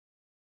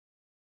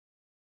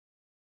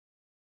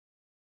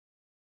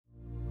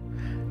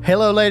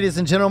Hello, ladies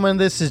and gentlemen.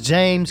 This is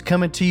James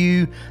coming to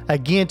you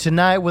again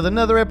tonight with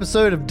another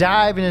episode of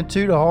Diving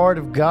into the Heart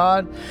of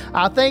God.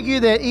 I thank you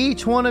that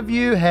each one of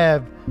you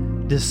have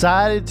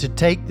decided to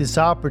take this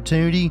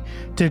opportunity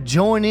to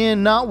join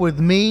in, not with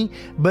me,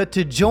 but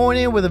to join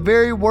in with the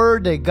very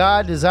word that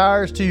God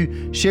desires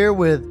to share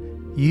with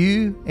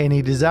you and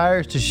He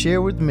desires to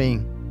share with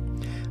me.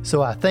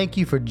 So I thank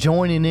you for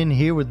joining in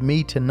here with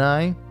me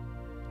tonight.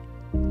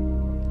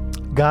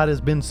 God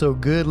has been so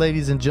good,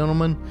 ladies and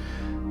gentlemen.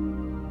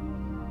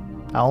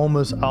 I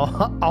almost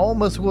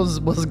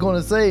was going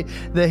to say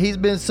that He's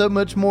been so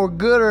much more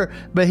gooder,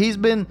 but He's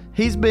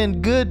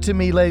been good to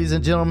me, ladies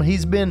and gentlemen.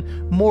 He's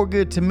been more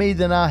good to me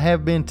than I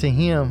have been to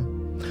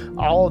Him.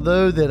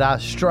 Although that I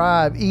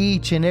strive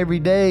each and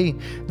every day,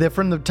 that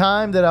from the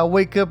time that I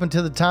wake up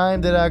until the time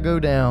that I go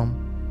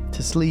down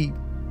to sleep,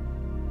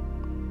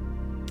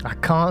 I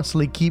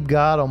constantly keep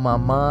God on my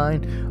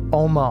mind,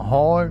 on my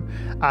heart.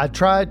 I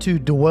try to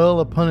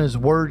dwell upon His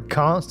word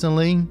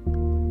constantly.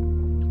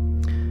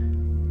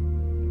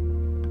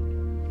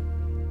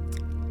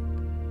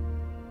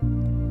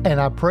 And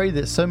I pray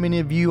that so many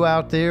of you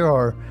out there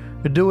are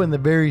doing the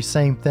very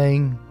same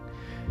thing.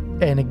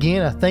 And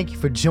again, I thank you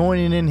for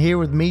joining in here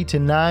with me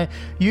tonight.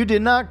 You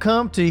did not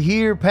come to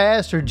hear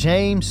Pastor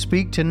James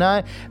speak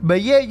tonight,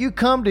 but yet you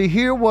come to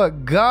hear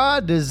what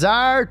God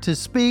desired to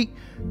speak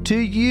to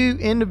you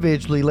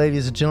individually,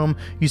 ladies and gentlemen.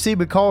 You see,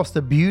 because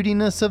the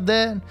beautiness of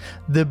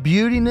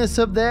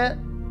that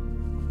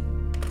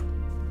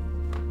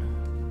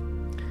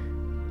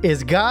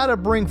is God to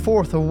bring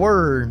forth a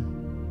word.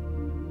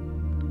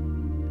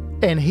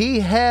 And He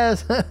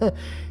has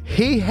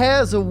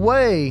a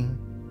way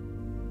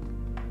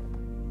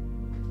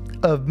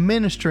of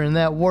ministering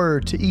that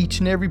word to each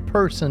and every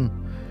person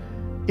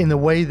in the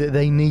way that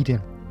they need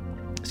it.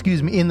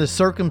 In the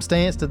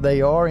circumstance that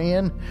they are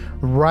in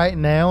right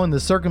now, in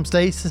the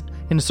circumstance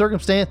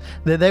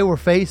that they were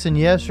facing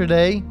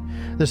yesterday,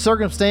 the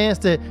circumstance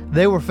that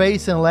they were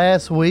facing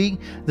last week,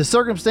 the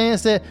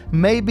circumstance that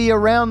may be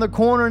around the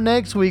corner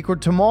next week or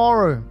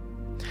tomorrow.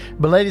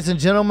 But ladies and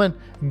gentlemen,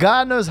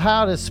 God knows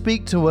how to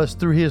speak to us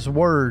through His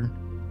word.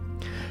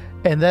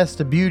 And that's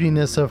the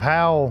beautiness of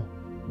how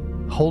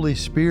Holy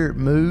Spirit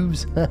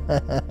moves.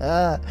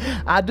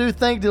 I do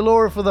thank the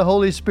Lord for the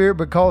Holy Spirit,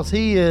 because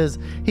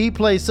He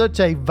plays such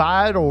a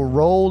vital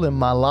role in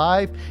my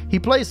life. He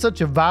plays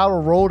such a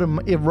vital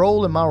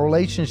role in my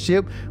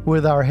relationship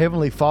with our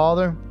Heavenly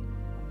Father.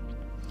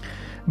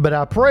 But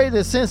I pray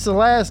that since the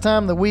last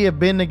time that we have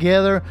been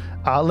together,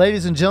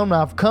 ladies and gentlemen,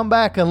 I've come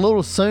back a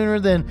little sooner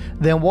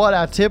than what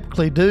I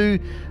typically do.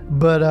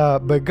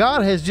 But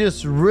God has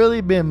just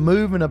really been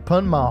moving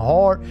upon my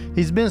heart.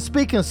 He's been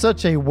speaking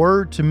such a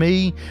word to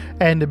me.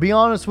 And to be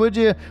honest with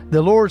you,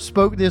 the Lord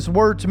spoke this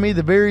word to me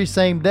the very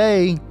same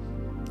day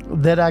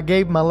that I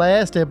gave my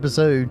last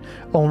episode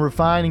on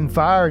refining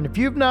fire. And if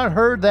you've not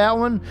heard that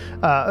one,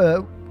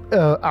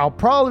 I'll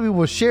probably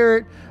will share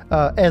it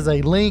as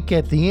a link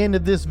at the end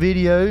of this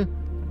video,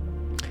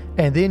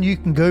 and then you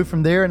can go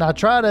from there. And I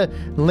try to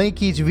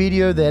link each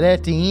video that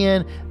at the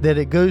end that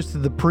it goes to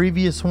the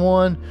previous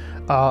one.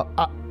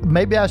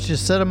 Maybe I should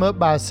set them up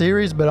by a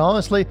series, but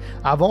honestly,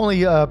 I've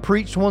only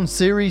preached one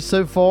series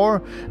so far.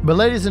 But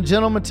ladies and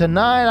gentlemen,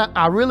 tonight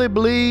I really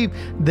believe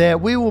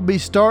that we will be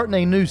starting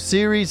a new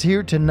series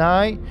here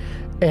tonight,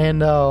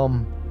 and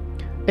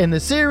the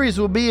series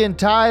will be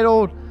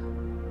entitled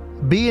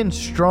Being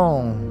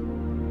Strong.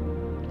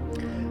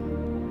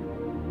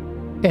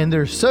 And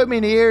there's so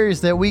many areas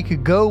that we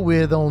could go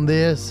with on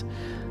this,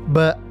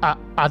 but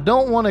I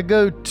don't want to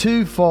go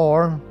too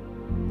far,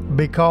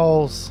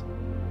 because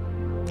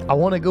I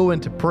want to go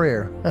into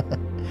prayer.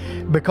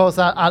 Because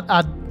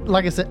I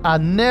like I said, I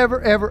never,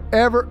 ever,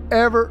 ever,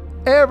 ever,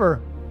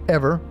 ever,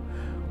 ever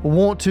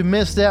want to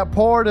miss that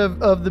part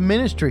of the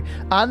ministry.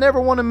 I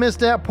never want to miss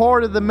that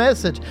part of the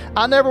message.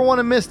 I never want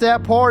to miss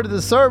that part of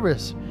the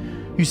service.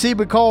 You see,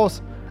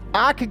 because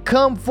I could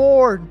come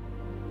forward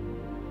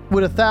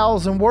with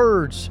 1,000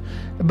 words,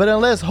 but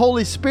unless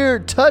Holy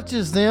Spirit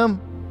touches them,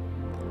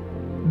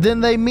 then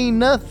they mean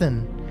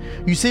nothing.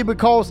 You see,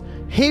 because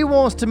He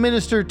wants to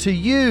minister to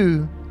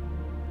you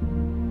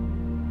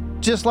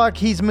just like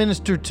He's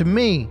ministered to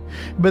me.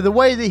 But the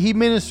way that He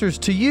ministers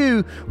to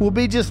you will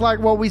be just like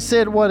what we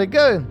said a while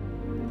ago.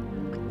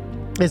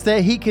 It's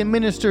that He can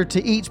minister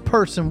to each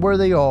person where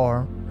they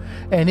are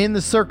and in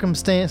the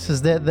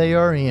circumstances that they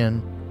are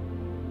in.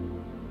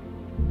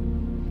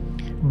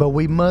 But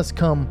we must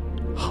come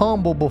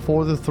humble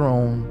before the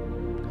throne,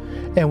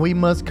 and we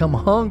must come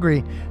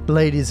hungry,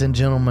 ladies and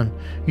gentlemen.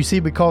 You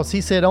see, because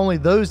He said only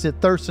those that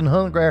thirst and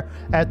hunger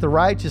at the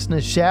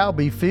righteousness shall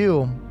be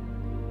filled.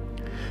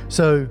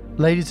 So,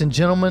 ladies and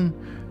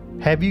gentlemen,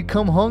 have you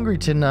come hungry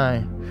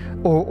tonight?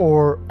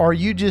 Or are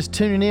you just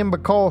tuning in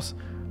because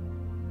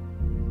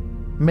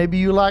maybe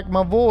you like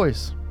my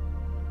voice?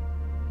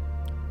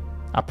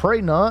 I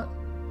pray not.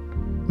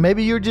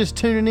 Maybe you're just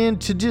tuning in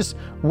to just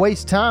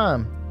waste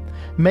time.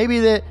 Maybe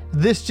that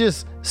this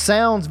just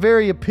sounds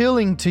very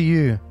appealing to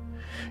you.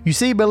 You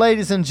see, but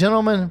ladies and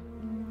gentlemen,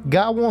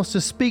 God wants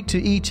to speak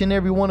to each and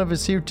every one of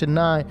us here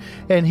tonight.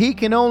 And He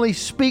can only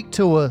speak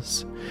to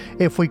us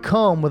if we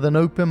come with an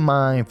open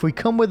mind, if we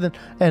come with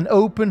an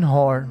open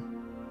heart.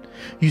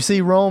 You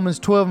see, Romans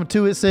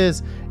 12:2, it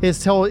says,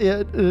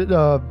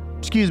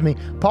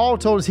 Paul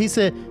told us, he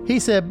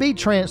said, be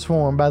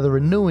transformed by the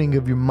renewing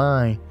of your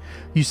mind.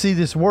 You see,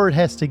 this word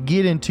has to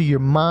get into your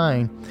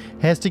mind,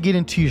 has to get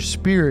into your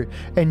spirit,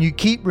 and you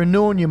keep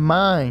renewing your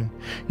mind.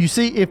 You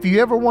see, if you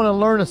ever want to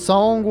learn a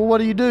song, well, what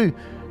do?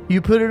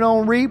 You put it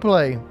on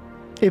replay.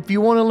 If you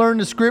want to learn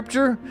the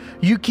scripture,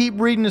 you keep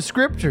reading the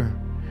scripture.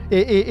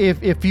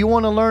 If you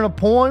want to learn a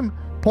poem,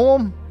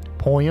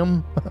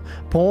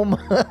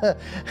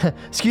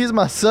 excuse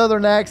my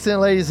southern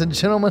accent, ladies and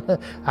gentlemen.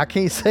 I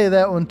can't say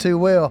that one too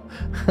well.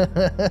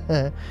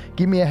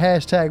 Give me a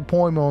hashtag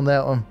poem on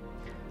that one.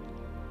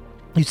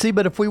 You see,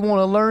 but if we want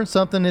to learn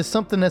something, it's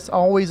something that's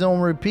always on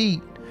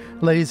repeat,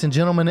 ladies and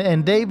gentlemen.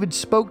 And David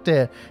spoke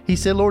that. He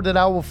said, Lord, that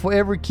I will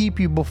forever keep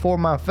you before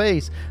my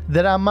face,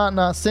 that I might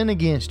not sin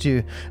against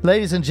you.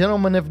 Ladies and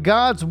gentlemen, if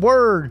God's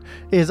word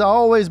is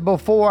always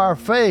before our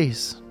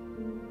face,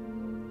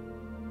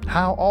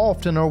 how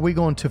often are we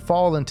going to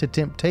fall into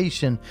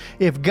temptation?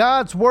 If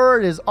God's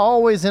word is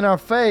always in our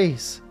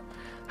face,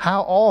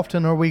 how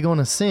often are we going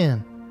to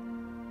sin?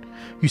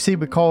 You see,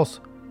 because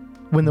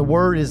when the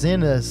word is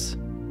in us,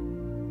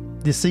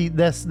 you see,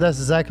 that's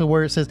exactly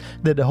where it says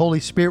that the Holy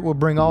Spirit will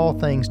bring all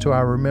things to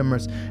our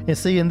remembrance. And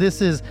see, and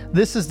this is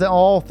the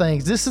all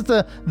things. This is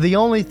the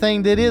only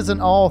thing that is an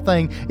all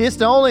thing. It's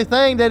the only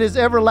thing that is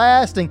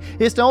everlasting.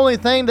 It's the only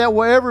thing that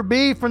will ever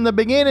be from the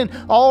beginning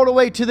all the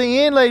way to the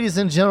end, ladies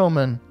and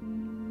gentlemen.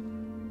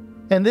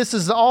 And this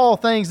is the all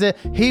things that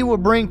He will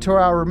bring to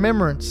our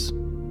remembrance.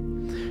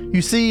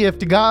 You see, if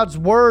God's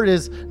word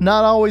is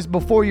not always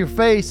before your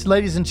face,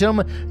 ladies and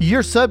gentlemen,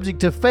 you're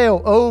subject to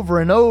fail over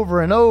and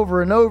over and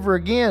over and over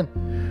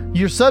again.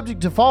 You're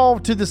subject to fall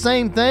to the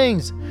same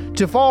things,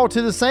 to fall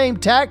to the same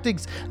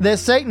tactics that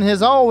Satan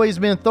has always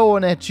been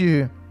throwing at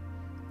you.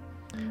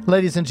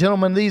 Ladies and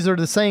gentlemen, these are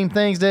the same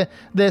things that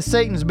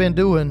Satan's been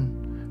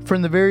doing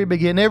from the very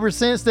beginning, ever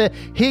since that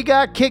he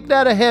got kicked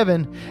out of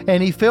heaven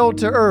and he fell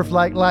to earth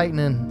like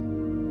lightning.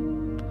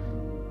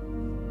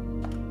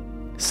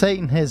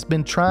 Satan has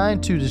been trying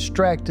to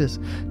distract us,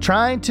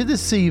 trying to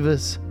deceive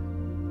us,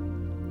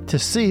 to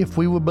see if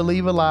we would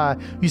believe a lie.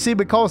 You see,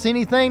 because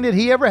anything that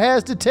he ever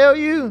has to tell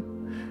you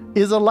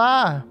is a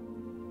lie.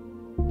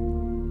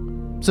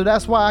 So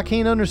that's why I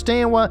can't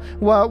understand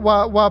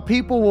why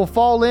people will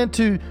fall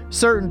into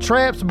certain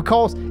traps,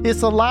 because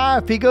it's a lie.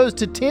 If he goes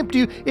to tempt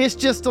you, it's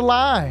just a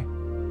lie.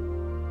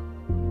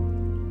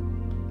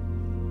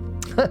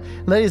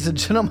 Ladies and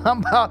gentlemen,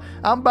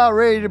 I'm about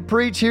ready to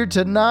preach here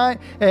tonight,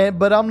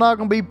 but I'm not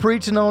going to be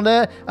preaching on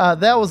that.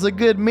 That was a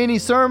good mini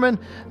sermon,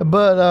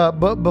 but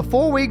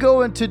before we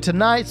go into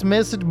tonight's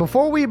message,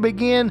 before we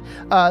begin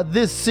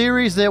this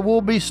series that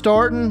we'll be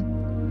starting,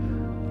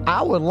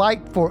 I would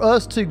like for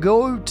us to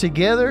go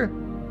together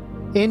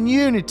in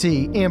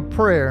unity in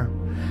prayer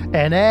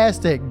and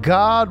ask that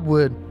God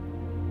would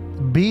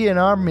be in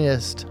our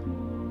midst,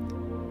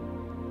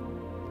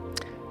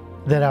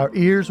 that our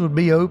ears would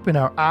be open,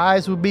 our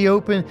eyes would be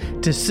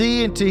open to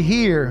see and to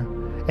hear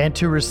and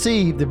to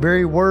receive the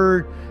very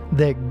word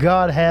that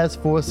God has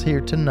for us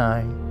here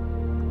tonight.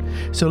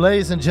 So,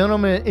 ladies and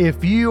gentlemen,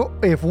 if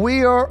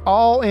we are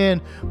all in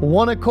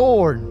one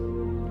accord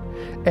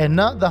and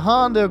not the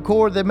Honda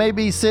Accord that may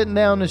be sitting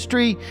down the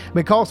street,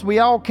 because we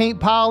all can't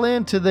pile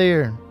into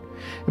there,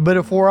 but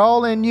if we're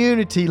all in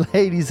unity,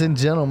 ladies and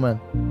gentlemen,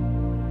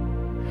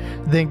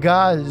 then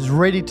God is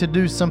ready to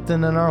do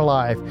something in our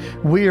life.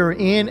 We are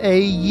in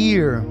a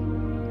year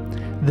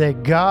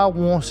that God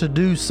wants to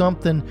do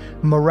something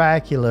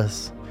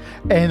miraculous.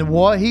 And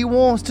what He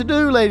wants to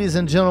do, ladies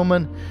and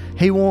gentlemen,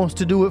 He wants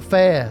to do it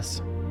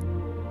fast.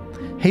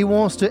 He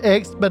wants to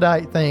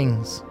expedite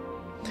things.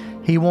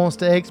 He wants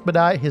to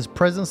expedite His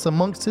presence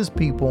amongst His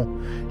people.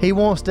 He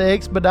wants to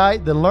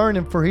expedite the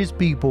learning for His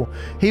people.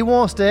 He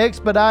wants to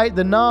expedite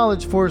the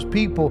knowledge for His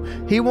people.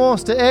 He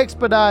wants to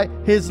expedite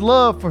His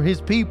love for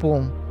His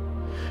people.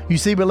 You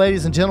see, but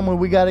ladies and gentlemen,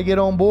 we got to get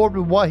on board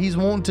with what He's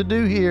wanting to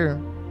do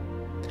here.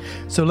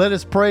 So let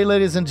us pray,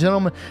 ladies and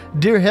gentlemen.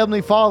 Dear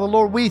Heavenly Father,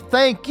 Lord, we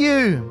thank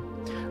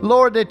You,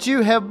 Lord, that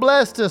You have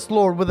blessed us,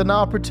 Lord, with an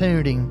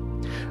opportunity,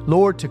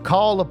 Lord, to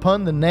call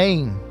upon the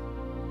name,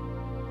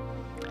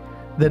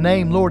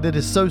 Lord, that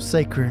is so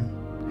sacred.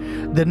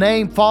 The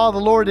name, Father,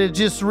 Lord, that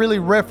just really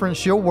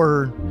reference Your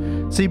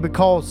word. See,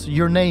 because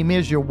Your name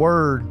is Your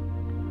word,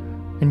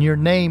 and Your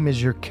name is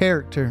Your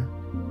character.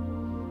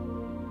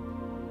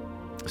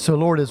 So,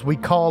 Lord, as we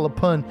call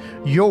upon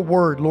Your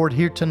word, Lord,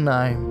 here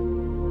tonight,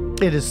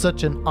 it is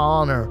such an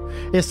honor.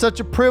 It's such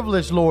a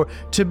privilege, Lord,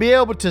 to be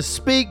able to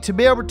speak, to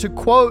be able to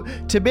quote,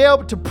 to be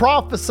able to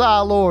prophesy,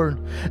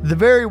 Lord, the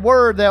very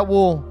word that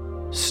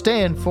will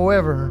stand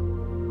forever.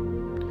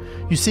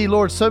 You see,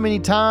 Lord, so many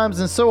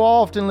times and so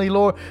oftenly,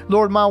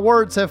 Lord, my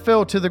words have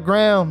fell to the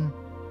ground.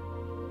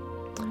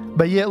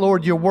 But yet,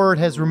 Lord, Your word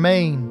has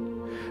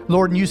remained.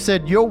 Lord, and You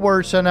said Your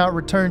word shall not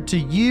return to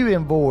You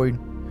in void.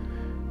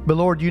 But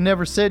Lord, you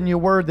never said in your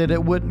word that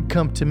it wouldn't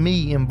come to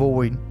me in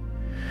void.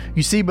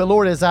 You see, but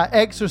Lord, as I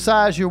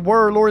exercise your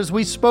word, Lord, as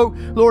we spoke,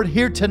 Lord,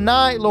 here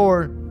tonight,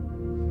 Lord,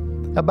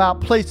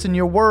 about placing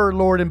your word,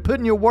 Lord, and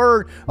putting your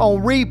word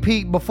on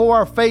repeat before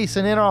our face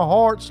and in our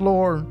hearts,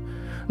 Lord.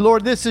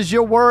 Lord, this is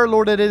your word,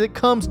 Lord, that it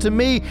comes to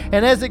me.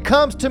 And as it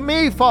comes to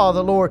me,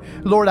 Father, Lord,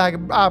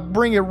 I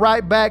bring it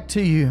right back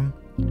to you.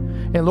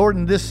 And Lord,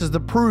 and this is the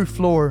proof,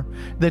 Lord,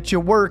 that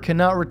your word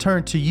cannot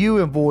return to you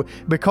in void,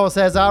 because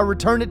as I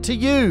return it to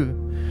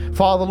you,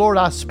 Father, Lord,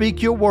 I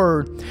speak your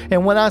word.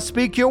 And when I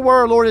speak your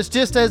word, Lord, it's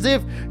just as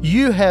if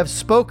you have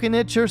spoken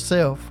it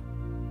yourself.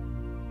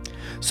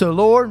 So,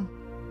 Lord,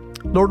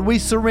 we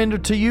surrender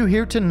to you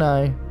here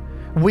tonight.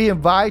 We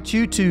invite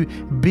you to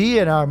be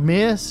in our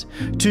midst,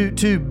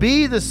 to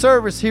be the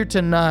service here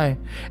tonight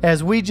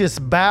as we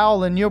just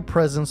bow in your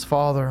presence,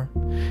 Father.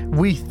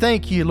 We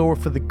thank you, Lord,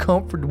 for the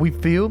comfort we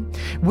feel.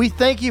 We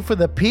thank you for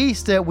the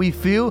peace that we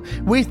feel.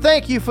 We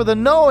thank you for the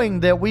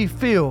knowing that we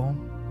feel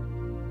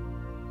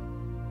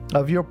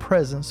of your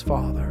presence,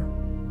 Father.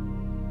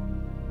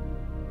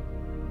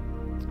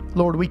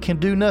 Lord, we can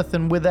do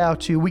nothing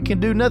without you. We can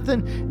do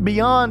nothing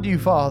beyond you,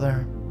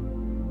 Father.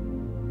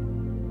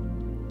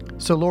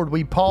 So, Lord,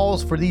 we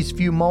pause for these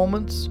few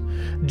moments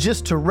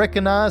just to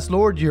recognize,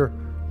 Lord, your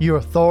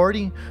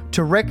authority,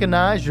 to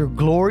recognize your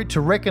glory,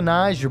 to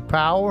recognize your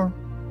power.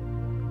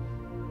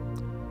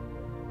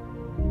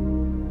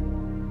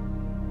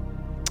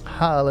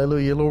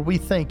 Hallelujah, Lord. We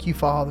thank you,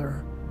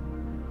 Father.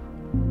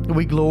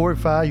 We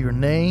glorify your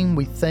name.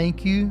 We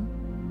thank you.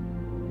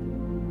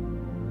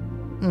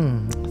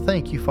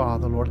 Thank you,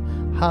 Father, Lord.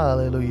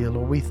 Hallelujah,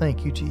 Lord. We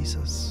thank you,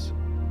 Jesus.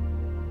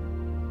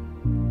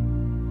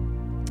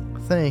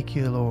 Thank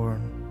you, Lord.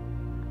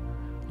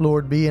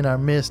 Lord, be in our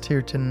midst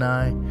here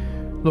tonight.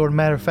 Lord,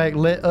 matter of fact,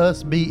 let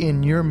us be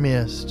in your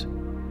midst.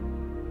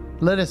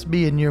 Let us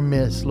be in your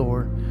midst,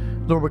 Lord.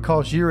 Lord,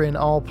 because you're in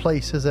all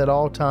places at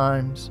all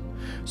times.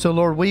 So,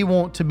 Lord, we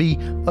want to be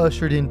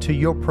ushered into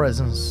your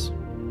presence.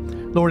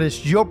 Lord,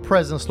 it's your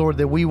presence, Lord,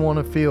 that we want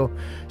to feel.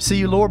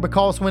 See, Lord,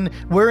 because when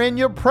we're in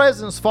your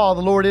presence,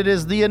 Father, Lord, it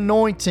is the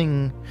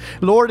anointing.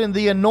 Lord, and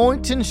the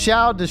anointing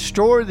shall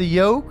destroy the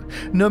yoke.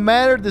 No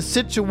matter the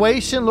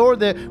situation, Lord,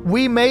 that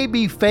we may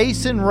be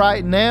facing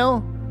right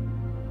now.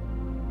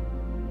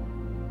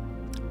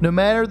 No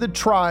matter the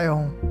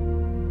trial.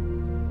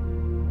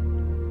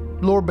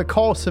 Lord,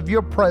 because of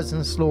your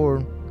presence,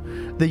 Lord,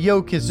 the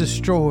yoke is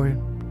destroyed.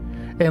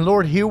 And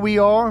Lord, here we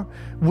are.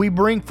 We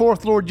bring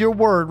forth, Lord, your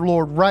word,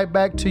 Lord, right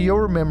back to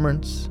your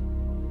remembrance.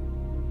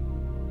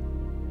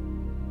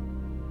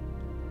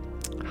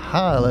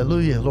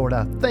 Hallelujah, Lord.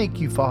 I thank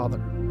you, Father.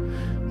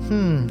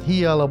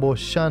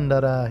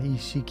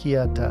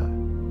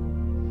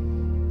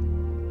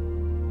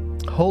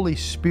 Holy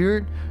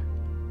Spirit,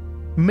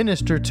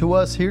 minister to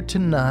us here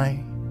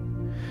tonight.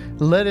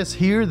 Let us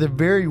hear the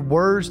very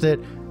words that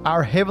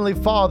our Heavenly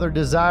Father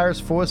desires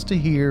for us to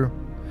hear.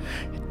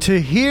 To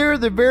hear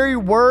the very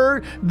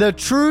word, the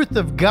truth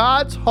of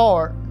God's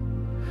heart,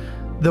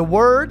 the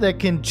word that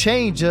can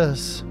change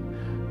us,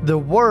 the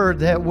word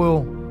that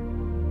will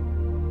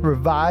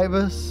revive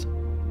us,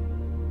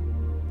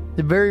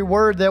 the very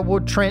word that will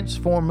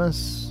transform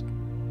us.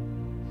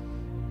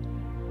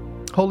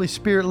 Holy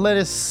Spirit, let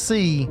us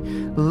see,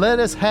 let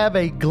us have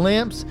a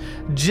glimpse,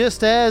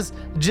 just as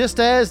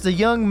the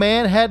young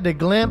man had the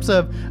glimpse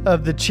of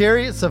the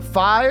chariots of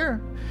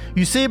fire.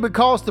 You see,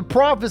 because the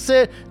prophet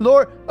said,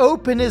 Lord,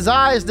 open his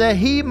eyes that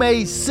he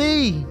may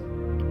see.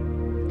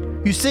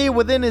 You see,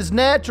 within his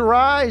natural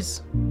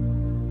eyes,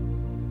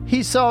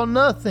 he saw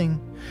nothing.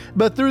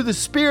 But through the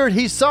Spirit,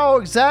 he saw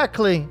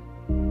exactly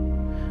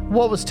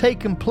what was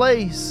taking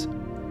place.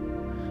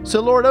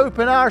 So, Lord,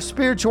 open our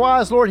spiritual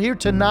eyes, Lord, here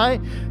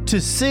tonight to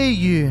see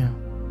you.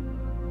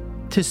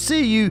 To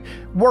see you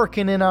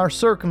working in our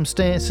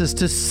circumstances.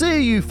 To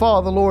see you,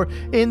 Father, Lord,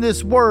 in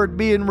this word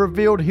being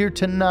revealed here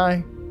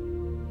tonight.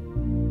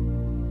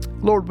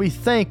 Lord, we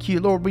thank you.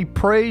 Lord, we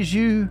praise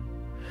you.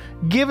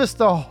 Give us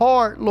the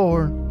heart,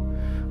 Lord.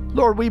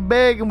 Lord, we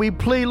beg and we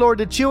plead, Lord,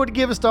 that you would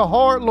give us the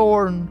heart,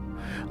 Lord.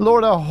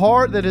 Lord, a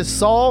heart that is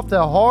soft,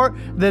 a heart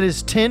that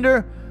is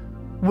tender,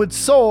 with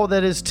soul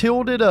that is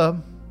tilted up,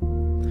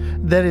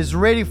 that is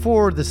ready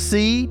for the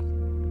seed.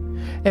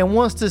 And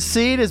once the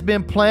seed has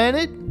been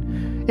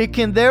planted, it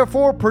can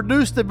therefore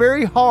produce the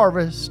very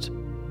harvest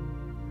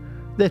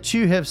that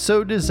you have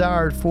so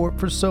desired for it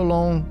for so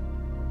long.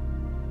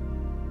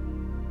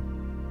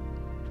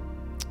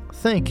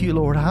 Thank you,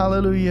 Lord.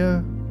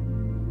 Hallelujah.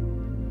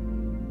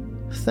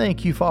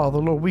 Thank you, Father.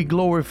 Lord, we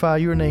glorify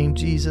your name,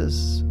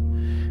 Jesus.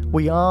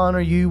 We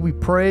honor you. We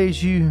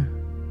praise you.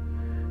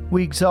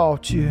 We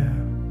exalt you.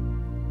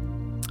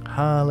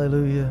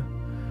 Hallelujah.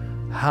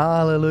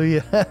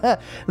 Hallelujah.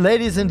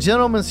 Ladies and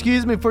gentlemen,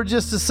 excuse me for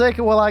just a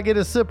second while I get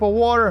a sip of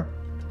water.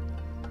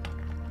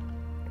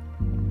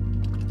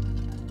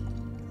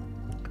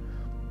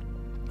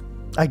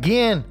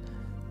 Again,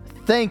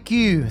 thank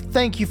you.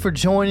 Thank you for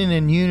joining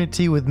in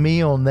unity with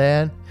me on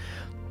that.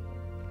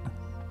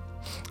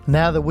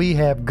 Now that we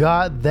have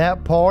got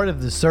that part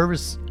of the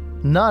service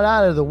not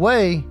out of the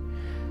way,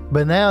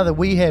 but now that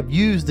we have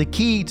used the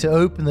key to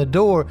open the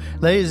door,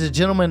 ladies and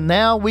gentlemen,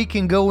 now we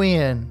can go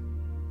in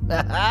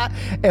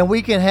and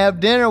we can have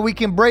dinner. We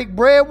can break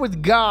bread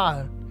with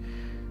God.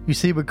 You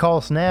see,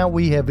 because now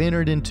we have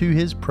entered into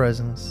His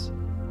presence.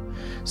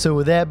 So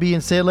with that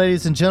being said,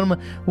 ladies and gentlemen,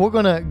 we're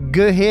going to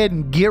go ahead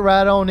and get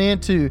right on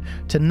into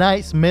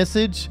tonight's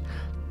message.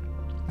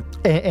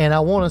 And I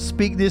want to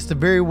speak this the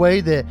very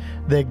way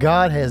that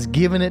God has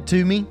given it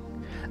to me.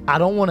 I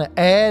don't want to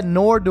add,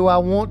 nor do I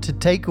want to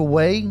take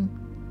away,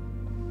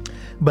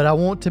 but I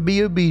want to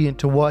be obedient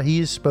to what He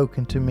has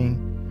spoken to me.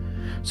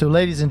 So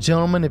ladies and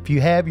gentlemen, if you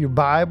have your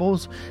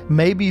Bibles,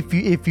 maybe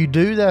if you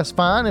do, that's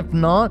fine. If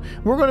not,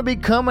 we're going to be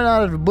coming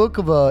out of the book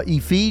of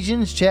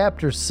Ephesians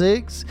chapter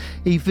 6.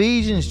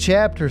 Ephesians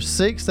chapter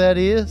 6, that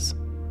is.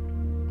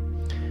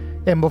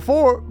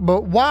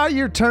 But while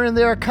you're turning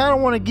there, I kind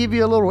of want to give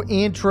you a little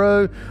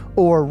intro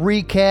or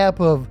recap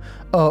of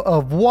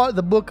what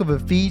the book of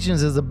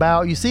Ephesians is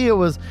about. You see,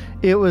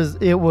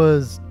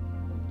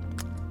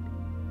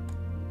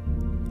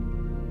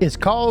 it's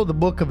called the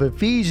book of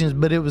Ephesians,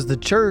 but it was the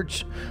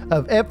church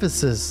of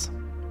Ephesus.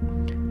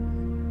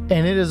 And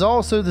it is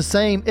also the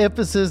same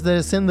Ephesus that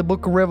is in the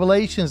book of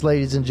Revelations,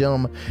 ladies and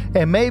gentlemen.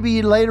 And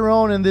maybe later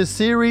on in this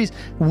series,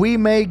 we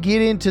may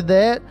get into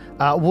that.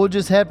 We'll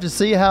just have to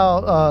see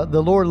how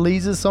the Lord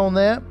leads us on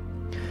that.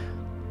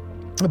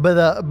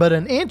 But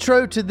an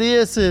intro to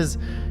this is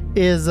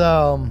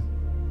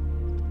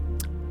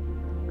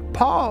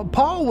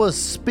Paul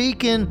was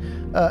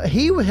speaking.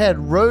 He had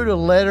wrote a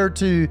letter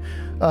to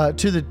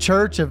the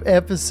church of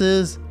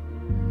Ephesus,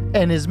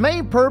 and his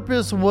main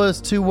purpose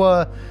was to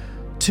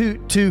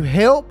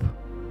help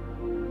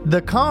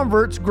the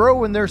converts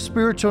grow in their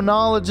spiritual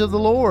knowledge of the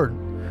Lord,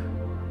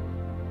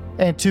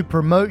 and to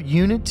promote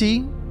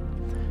unity,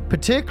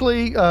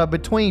 particularly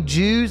between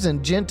Jews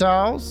and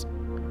Gentiles.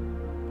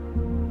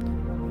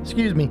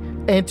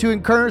 And to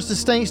encourage the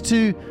saints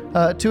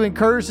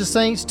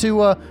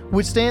to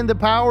withstand the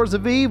powers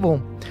of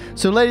evil.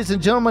 So, ladies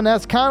and gentlemen,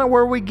 that's kind of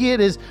where we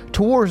get, is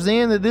towards the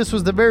end, that this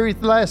was the very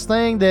last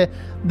thing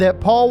that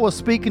Paul was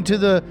speaking to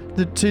the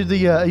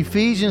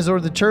Ephesians, or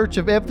the church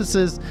of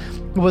Ephesus,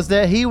 was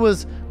that he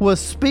was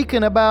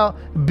speaking about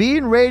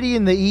being ready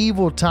in the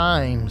evil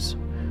times.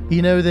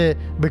 You know, that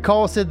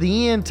because at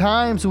the end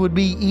times would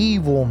be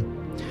evil.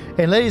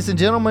 And ladies and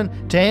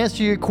gentlemen, to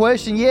answer your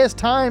question, yes,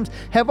 times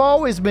have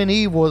always been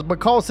evil,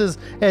 because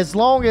as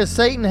long as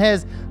Satan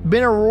has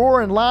been a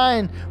roaring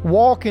lion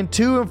walking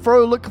to and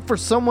fro looking for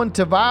someone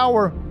to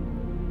devour,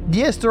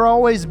 yes, there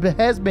always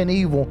has been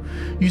evil.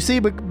 You see,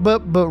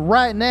 but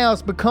right now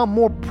it's become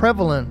more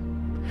prevalent.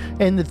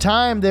 In the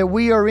time that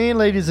we are in,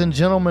 ladies and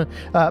gentlemen,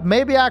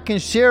 maybe I can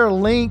share a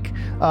link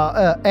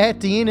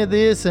at the end of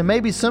this, and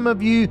maybe some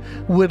of you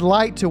would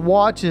like to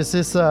watch this.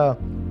 It's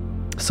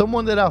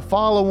someone that I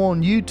follow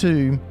on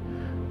YouTube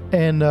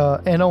and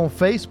on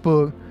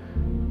Facebook,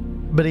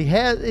 but he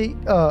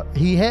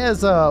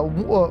has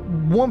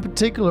one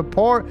particular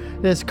part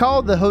that's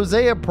called the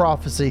Hosea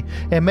prophecy,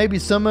 and maybe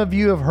some of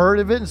you have heard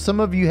of it and some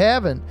of you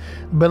haven't.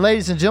 But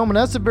ladies and gentlemen,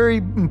 that's a very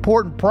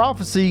important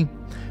prophecy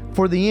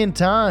for the end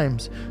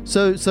times.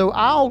 So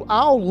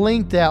I'll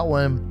link that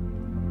one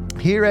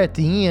here at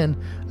the end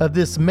of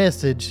this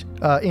message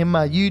in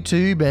my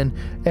YouTube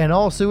and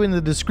also in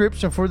the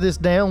description for this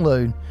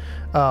download.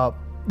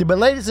 But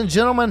ladies and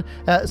gentlemen,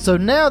 so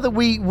now that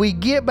we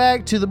get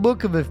back to the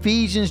book of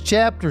Ephesians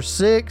chapter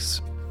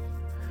 6,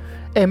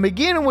 and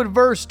beginning with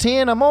verse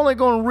 10, I'm only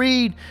going to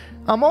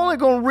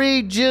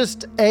read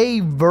just a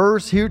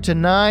verse here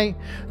tonight.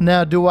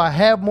 Now, do I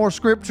have more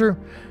scripture?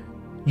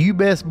 You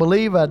best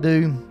believe I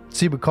do.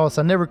 See, because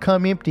I never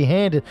come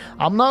empty-handed.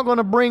 I'm not going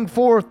to bring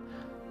forth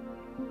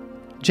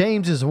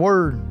James's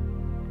word.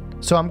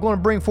 So I'm going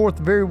to bring forth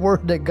the very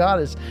word that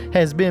God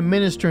has been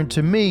ministering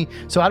to me.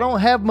 So I don't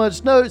have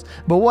much notes,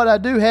 but what I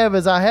do have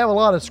is I have a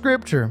lot of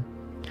scripture.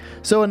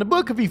 So in the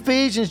book of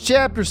Ephesians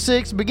chapter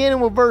 6, beginning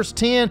with verse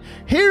 10,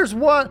 here's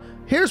what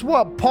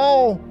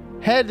Paul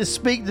had to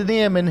speak to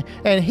them,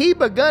 and he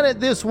begun it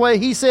this way.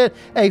 He said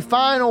a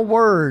final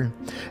word,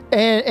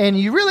 and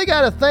you really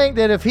got to think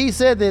that if he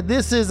said that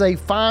this is a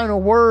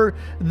final word,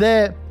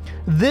 that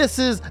this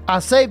is, I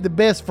saved the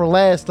best for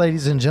last,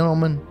 ladies and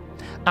gentlemen.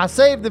 I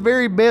saved the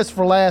very best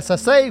for last. I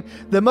saved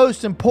the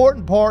most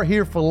important part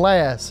here for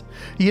last.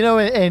 You know,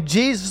 and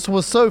Jesus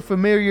was so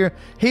familiar.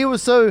 He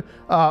was so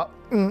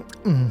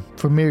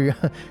familiar.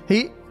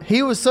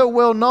 He was so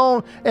well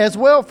known as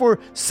well for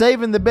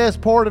saving the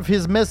best part of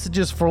his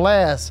messages for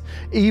last.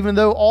 Even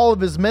though all of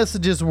his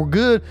messages were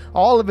good,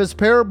 all of his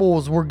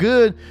parables were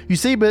good. You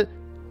see, but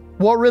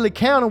what really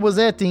counted was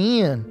at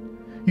the end.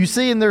 You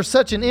see, and there's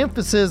such an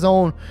emphasis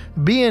on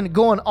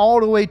going all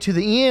the way to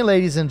the end,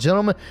 ladies and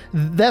gentlemen.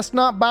 That's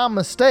not by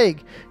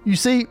mistake. You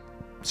see,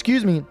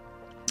 the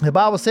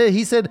Bible said,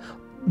 he said,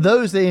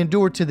 those that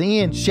endure to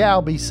the end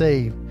shall be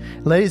saved.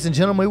 Ladies and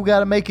gentlemen, we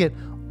got to make it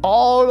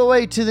all the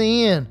way to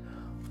the end.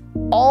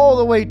 All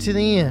the way to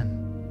the end.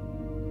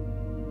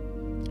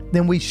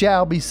 Then we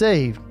shall be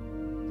saved.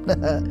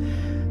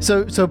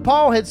 So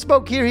Paul had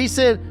spoke here. He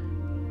said,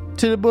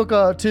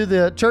 to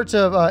the church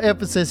of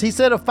Ephesus, he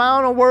said a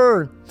final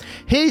word.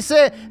 He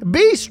said,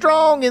 "Be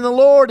strong in the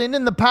Lord and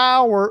in the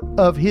power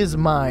of his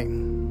might."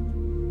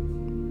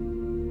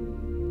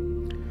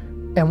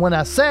 And when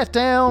I sat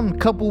down a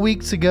couple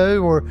weeks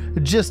ago, or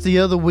just the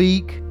other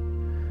week,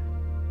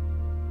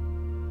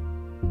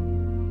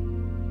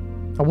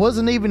 I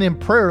wasn't even in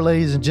prayer,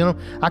 ladies and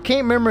gentlemen. I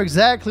can't remember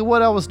exactly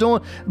what I was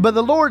doing, but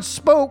the Lord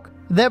spoke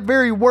that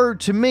very word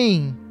to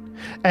me.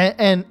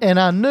 And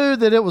I knew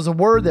that it was a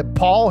word that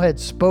Paul had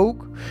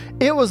spoke.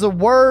 It was a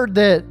word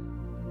that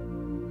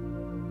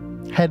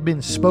had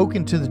been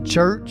spoken to the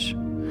church.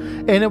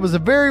 And it was a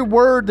very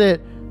word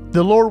that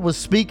the Lord was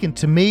speaking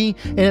to me.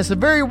 And it's the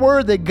very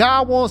word that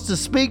God wants to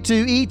speak to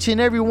each and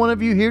every one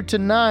of you here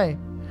tonight.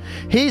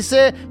 He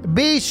said,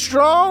 "Be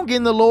strong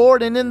in the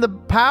Lord and in the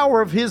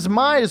power of his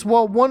might," is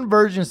what one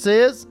version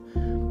says.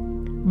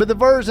 But the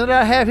version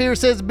that I have here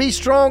says, "Be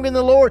strong in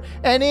the Lord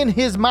and in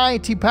his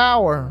mighty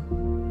power."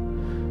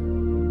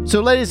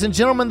 So, ladies and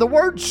gentlemen, the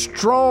word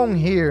strong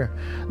here,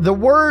 the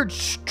word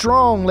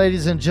strong,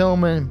 ladies and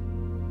gentlemen,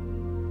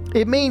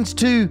 it means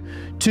to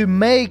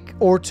make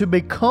or to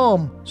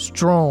become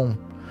strong.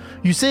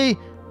 You see,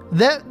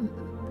 that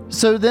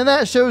so then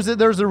that shows that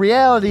there's a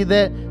reality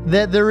that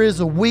there is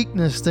a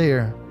weakness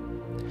there.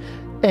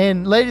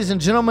 And ladies and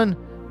gentlemen,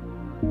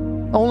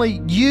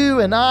 only you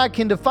and I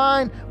can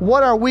define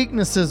what our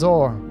weaknesses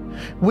are.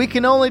 We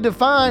can only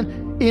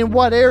define in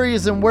what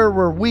areas and where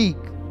we're weak.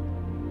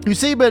 You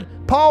see, but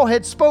Paul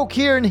had spoke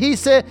here and he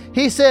said,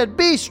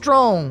 "Be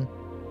strong.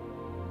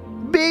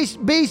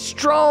 Be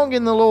strong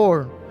in the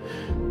Lord."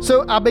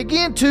 So I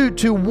began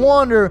to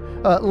wonder.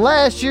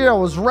 Last year I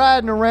was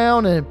riding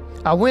around and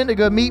I went to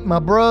go meet my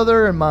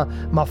brother and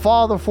my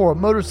father for a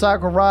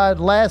motorcycle ride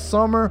last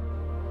summer.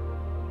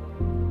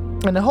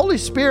 And the Holy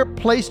Spirit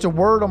placed a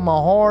word on my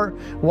heart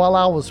while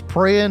I was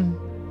praying.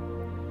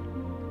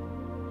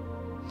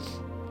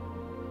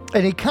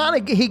 And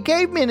he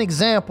gave me an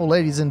example,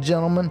 ladies and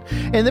gentlemen.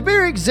 And the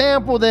very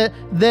example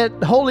that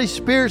Holy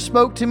Spirit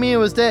spoke to me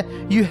was that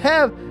you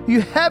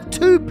have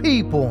two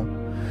people.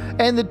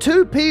 And the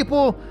two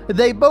people,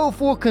 they both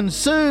will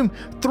consume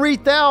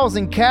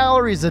 3,000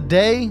 calories a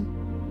day.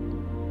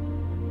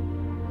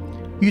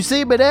 You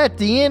see, but at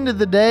the end of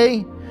the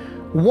day,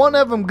 one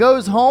of them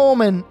goes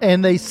home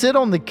and they sit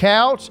on the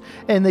couch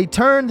and they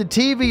turn the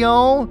TV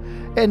on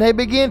and they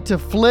begin to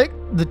flick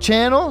the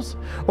channels,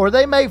 or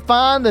they may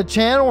find a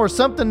channel or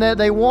something that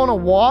they want to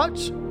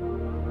watch,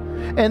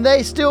 and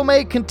they still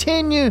may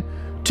continue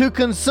to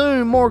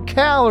consume more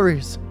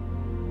calories.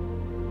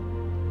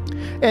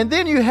 And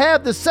then you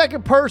have the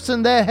second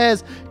person that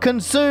has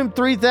consumed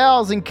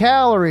 3,000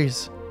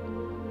 calories,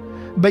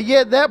 but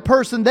yet that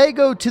person, they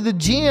go to the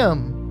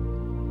gym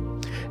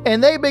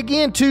and they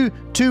begin to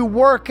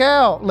work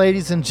out,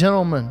 ladies and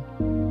gentlemen.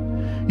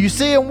 You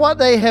see, and what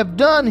they have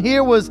done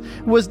here was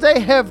they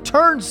have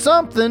turned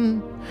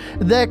something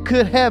that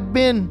could have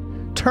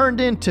been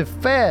turned into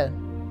fat.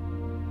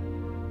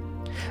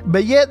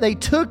 But yet they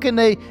took and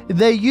they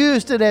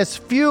used it as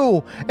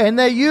fuel, and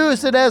they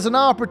used it as an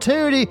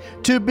opportunity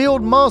to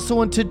build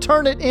muscle and to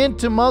turn it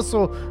into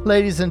muscle,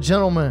 ladies and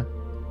gentlemen.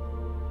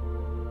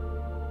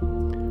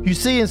 You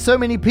see, in so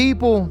many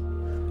people,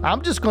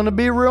 I'm just going to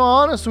be real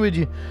honest with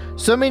you.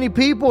 So many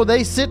people,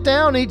 they sit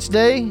down each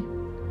day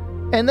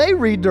and they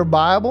read their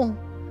Bible.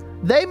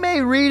 They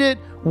may read it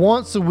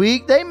once a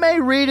week. They may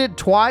read it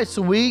twice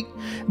a week.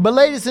 But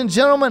ladies and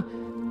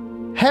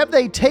gentlemen, have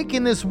they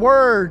taken this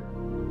word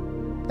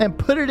and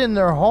put it in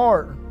their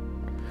heart?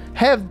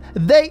 Have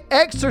they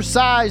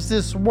exercised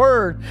this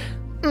word?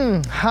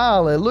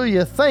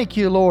 Hallelujah. Thank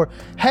you, Lord.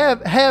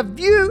 Have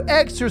you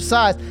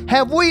exercised?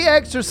 Have we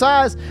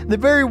exercised the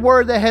very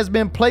word that has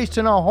been placed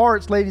in our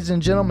hearts, ladies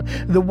and gentlemen?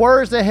 The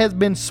words that has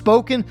been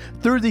spoken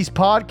through these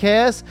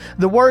podcasts,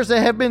 the words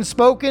that have been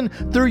spoken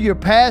through your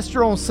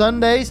pastor on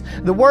Sundays,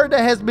 the word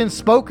that has been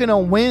spoken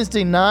on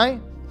Wednesday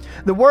night,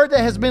 the word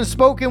that has been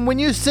spoken when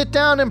you sit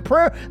down in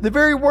prayer, the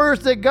very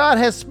words that God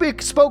has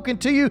spoken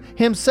to you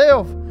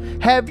himself.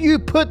 Have you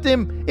put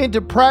them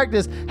into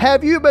practice?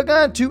 Have you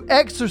begun to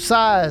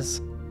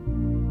exercise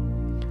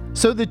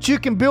so that you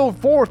can build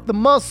forth the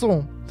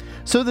muscle,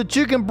 so that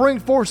you can bring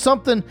forth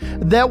something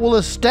that will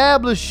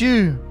establish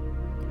you?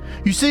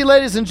 You see,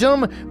 ladies and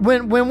gentlemen,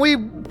 when we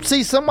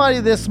see somebody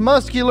that's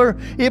muscular,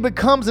 it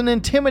becomes an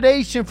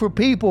intimidation for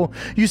people.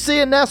 You see,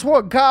 and that's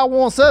what God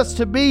wants us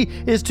to be,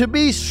 is to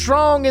be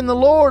strong in the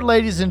Lord,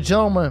 ladies and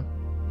gentlemen.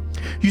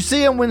 You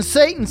see, and when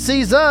Satan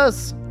sees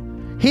us,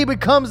 he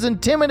becomes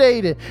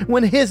intimidated.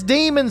 When his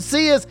demons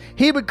see us,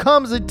 he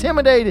becomes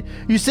intimidated.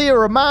 You see, it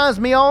reminds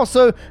me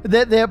also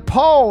that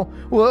Paul,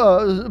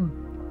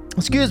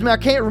 I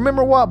can't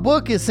remember what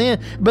book it's in,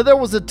 but there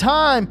was a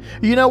time,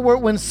 where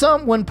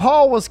when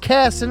Paul was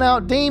casting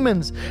out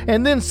demons,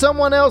 and then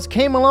someone else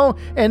came along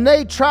and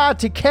they tried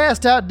to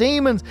cast out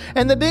demons,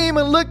 and the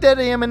demon looked at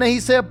him and he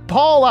said,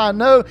 "Paul I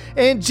know,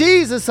 and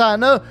Jesus I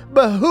know,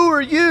 but who are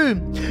you?"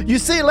 You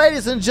see,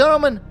 ladies and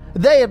gentlemen,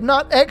 they have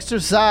not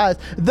exercised.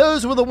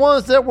 Those were the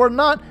ones that were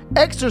not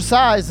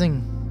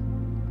exercising.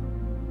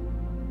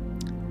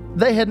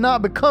 they had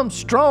not become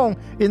strong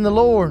in the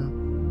Lord.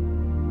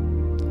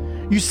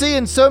 You see,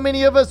 and so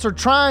many of us are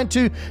trying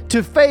to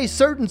face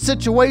certain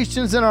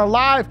situations in our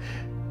life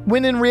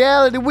when in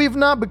reality we've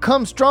not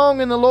become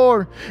strong in the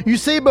Lord. You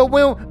see, but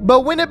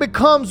when it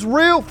becomes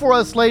real for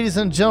us, ladies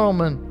and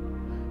gentlemen,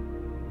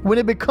 when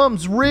it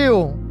becomes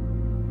real,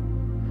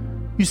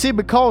 you see,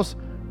 because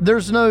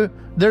there's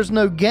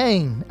no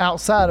gain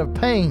outside of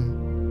pain.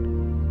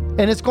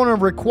 And it's going to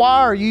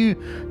require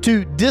you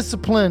to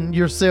discipline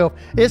yourself.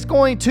 It's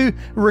going to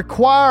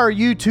require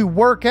you to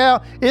work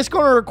out. It's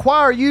going to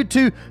require you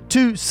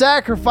to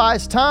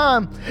sacrifice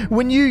time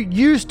when you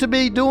used to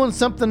be doing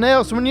something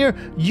else, when you're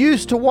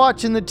used to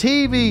watching the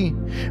TV,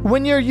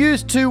 when you're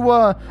used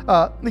to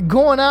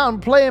going out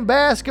and playing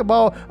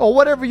basketball or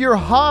whatever your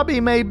hobby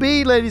may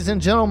be, ladies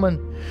and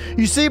gentlemen.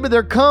 You see, but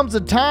there comes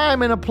a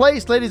time and a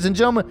place, ladies and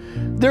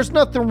gentlemen, there's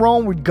nothing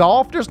wrong with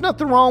golf. There's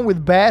nothing wrong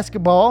with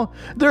basketball.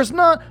 There's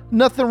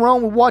nothing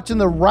wrong with watching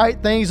the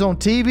right things on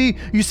TV.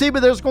 You see,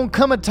 but there's going to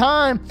come a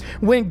time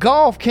when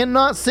golf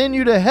cannot send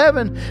you to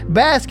heaven.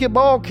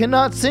 Basketball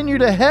cannot send you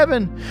to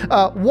heaven.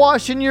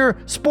 Washing your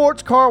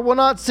sports car will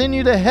not send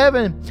you to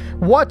heaven.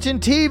 Watching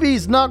TV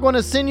is not going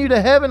to send you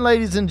to heaven,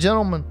 ladies and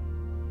gentlemen.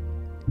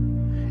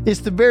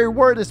 It's the very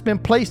word that's been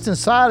placed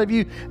inside of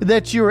you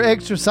that you are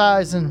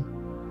exercising.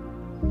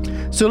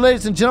 So,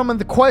 ladies and gentlemen,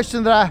 the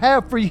question that I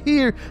have for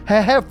you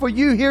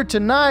here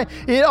tonight,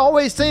 it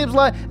always seems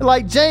like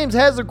James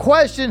has a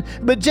question,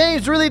 but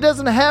James really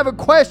doesn't have a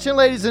question,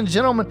 ladies and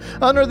gentlemen.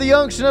 Under the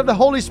unction of the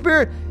Holy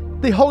Spirit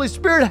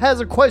has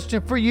a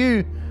question for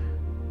you.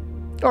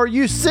 Are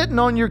you sitting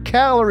on your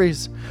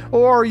calories,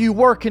 or are you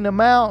working them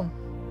out?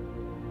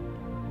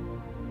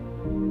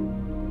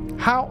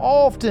 How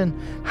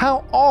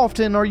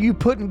often are you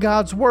putting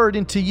God's word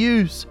into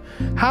use?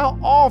 How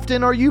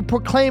often are you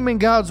proclaiming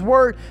God's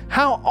word?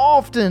 How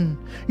often?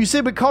 You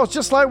see, because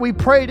just like we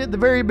prayed at the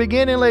very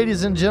beginning,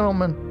 ladies and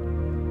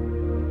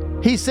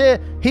gentlemen, He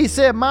said,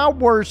 my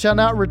word shall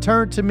not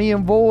return to me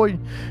in void.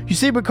 You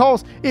see,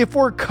 because if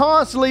we're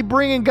constantly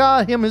bringing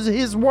God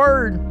His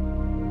word,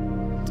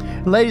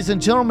 ladies and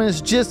gentlemen,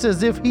 it's just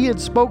as if He had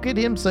spoken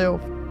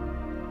Himself.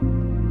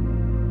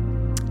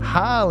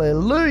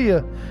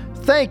 Hallelujah.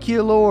 Thank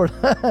you, Lord.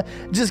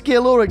 Just get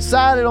a little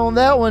excited on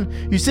that one.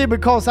 You see,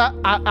 because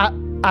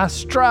I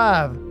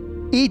strive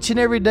each and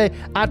every day.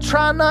 I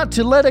try not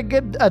to let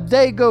a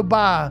day go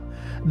by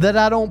that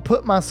I don't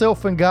put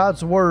myself in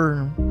God's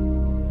word.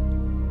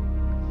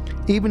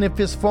 Even if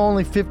it's for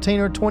only 15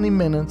 or 20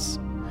 minutes.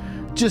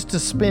 Just to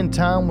spend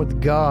time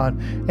with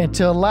God and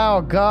to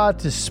allow God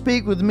to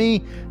speak with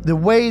me the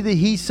way that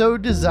He so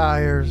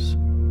desires.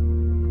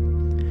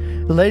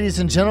 Ladies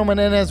and gentlemen,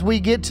 and as we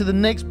get to the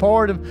next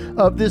part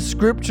of this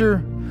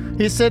scripture,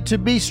 it said to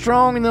be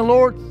strong in the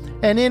Lord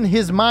and in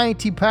His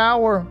mighty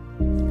power.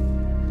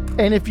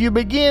 And if you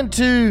begin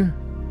to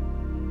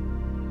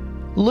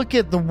look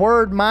at the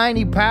word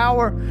mighty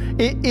power,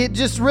 it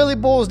just really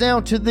boils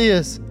down to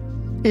this.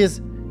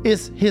 Is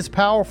His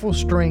powerful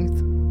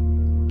strength.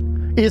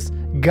 It's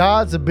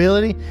God's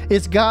ability.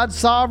 It's God's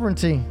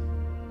sovereignty.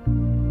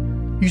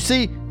 You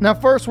see, now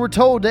first we're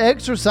told to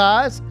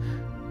exercise,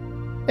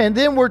 and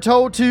then we're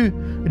told to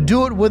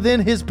do it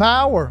within His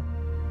power.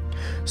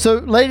 So,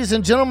 ladies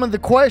and gentlemen, the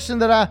question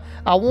that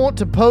I want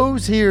to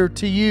pose here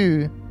to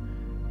you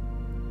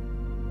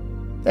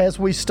as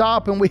we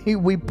stop and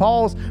we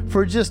pause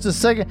for just a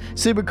second.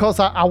 See, because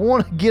I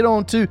want to get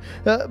on to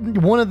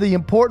one of the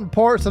important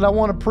parts that I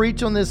want to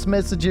preach on this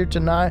message here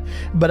tonight.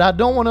 But I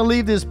don't want to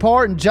leave this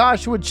part in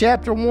Joshua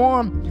chapter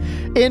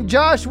 1. In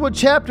Joshua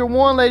chapter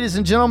 1, ladies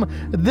and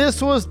gentlemen,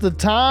 this was the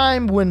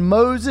time when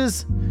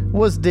Moses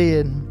was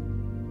dead.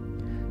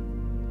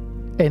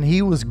 And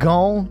he was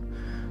gone.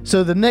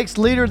 So the next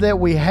leader that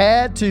we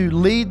had to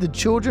lead the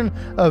children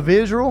of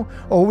Israel,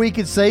 or we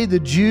could say the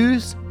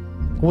Jews,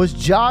 was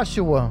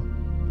Joshua.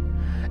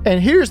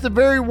 And here's the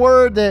very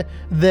word that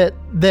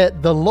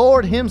the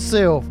Lord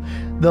Himself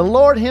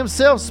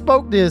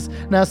spoke this.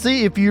 Now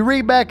see, if you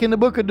read back in the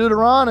book of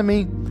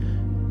Deuteronomy,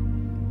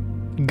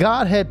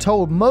 God had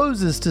told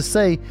Moses to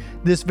say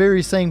this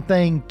very same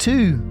thing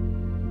to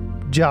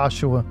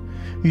Joshua.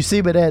 You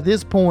see, but at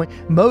this point,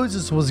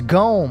 Moses was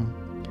gone.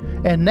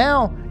 And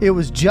now it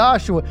was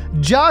Joshua.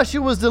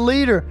 Joshua was the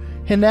leader.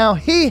 And now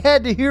he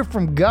had to hear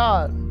from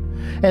God.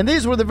 And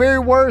these were the very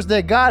words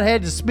that God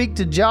had to speak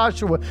to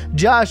Joshua.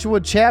 Joshua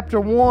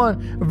chapter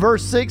 1,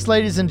 verse 6,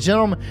 ladies and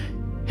gentlemen.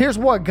 Here's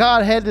what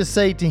God had to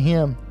say to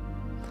him.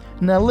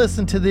 Now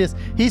listen to this.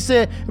 He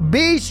said,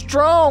 be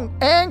strong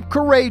and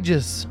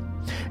courageous.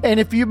 And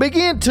if you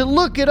begin to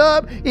look it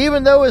up,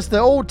 even though it's the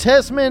Old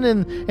Testament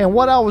and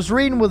what I was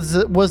reading was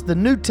the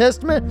New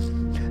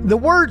Testament, the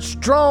word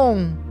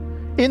strong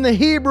in the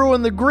Hebrew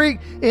and the Greek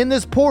in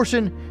this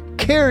portion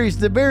carries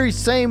the very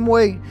same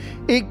weight.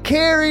 It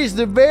carries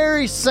the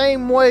very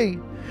same weight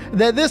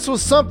that this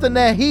was something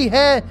that he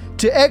had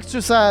to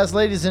exercise,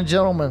 ladies and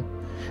gentlemen.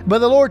 But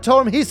the Lord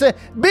told him, He said,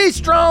 be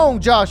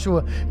strong,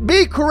 Joshua.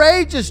 Be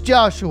courageous,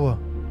 Joshua.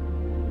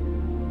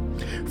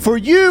 For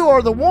you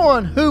are the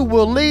one who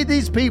will lead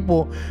these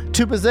people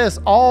to possess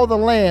all the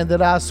land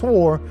that I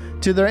swore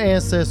to their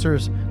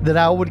ancestors that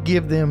I would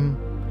give them.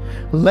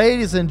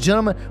 Ladies and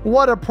gentlemen,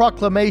 what a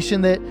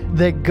proclamation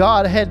that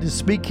God had to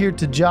speak here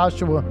to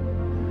Joshua.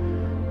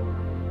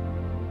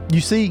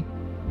 You see,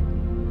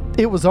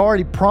 it was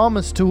already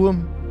promised to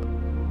him.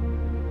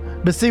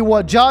 But see,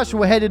 what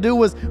Joshua had to do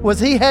was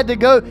he had to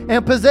go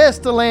and possess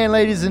the land,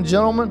 ladies and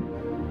gentlemen.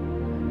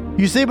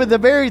 You see, but the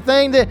very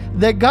thing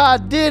that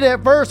God did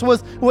at first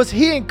was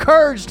he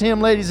encouraged him,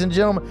 ladies and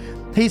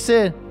gentlemen. He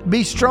said,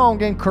 be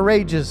strong and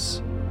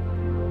courageous.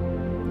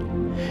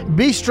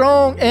 Be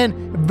strong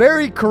and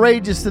very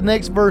courageous, the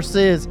next verse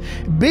says.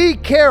 Be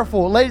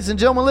careful. Ladies and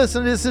gentlemen,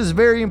 listen, this is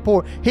very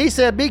important. He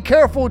said, be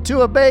careful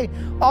to obey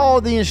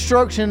all the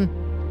instruction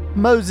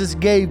Moses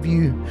gave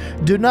you.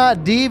 Do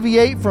not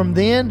deviate from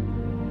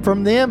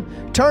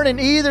them, turning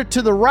either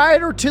to the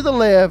right or to the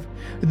left.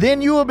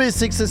 Then you will be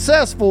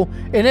successful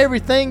in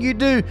everything you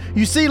do.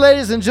 You see,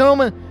 ladies and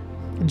gentlemen,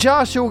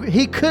 Joshua,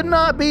 he could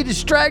not be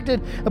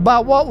distracted by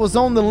what was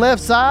on the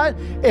left side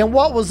and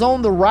what was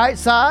on the right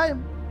side.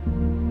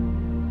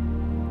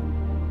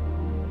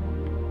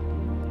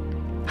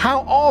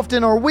 How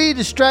often are we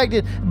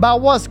distracted by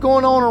what's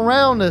going on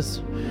around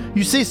us?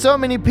 You see, so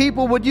many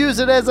people would use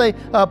it as a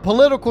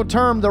political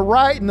term, the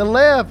right and the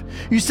left.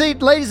 You see,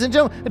 ladies and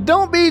gentlemen,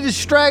 don't be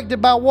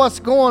distracted by what's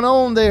going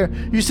on there.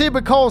 You see,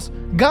 because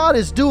God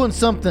is doing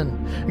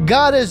something.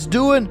 God is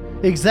doing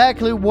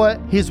exactly what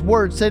His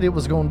Word said it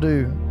was going to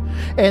do.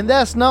 And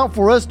that's not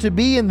for us to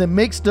be in the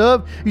mixed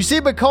of. You see,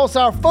 because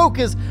our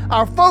focus,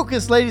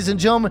 ladies and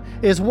gentlemen,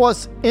 is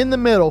what's in the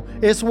middle.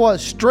 It's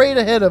what's straight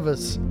ahead of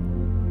us.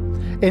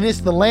 And it's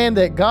the land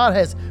that God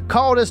has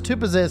called us to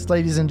possess,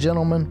 ladies and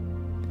gentlemen.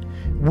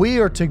 We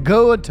are to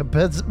go and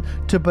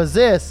to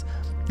possess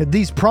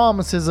these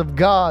promises of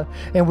God.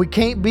 And we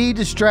can't be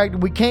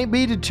distracted. We can't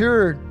be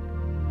deterred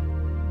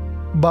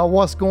by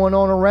what's going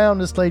on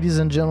around us, ladies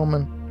and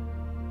gentlemen.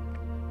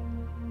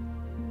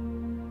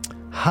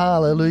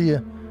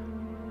 Hallelujah.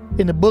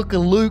 In the book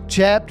of Luke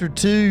chapter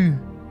 2,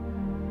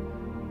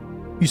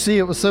 you see,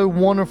 it was so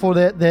wonderful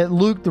that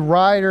Luke, the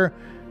writer,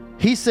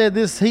 he said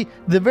this, the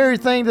very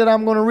thing that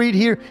I'm going to read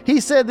here,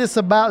 he said this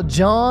about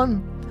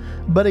John,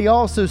 but he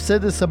also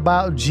said this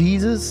about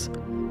Jesus.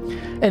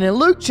 And in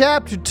Luke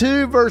chapter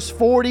 2, verse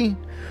 40,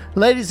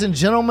 ladies and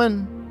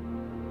gentlemen,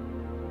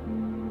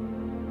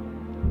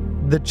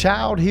 the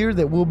child here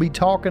that we'll be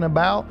talking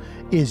about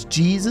is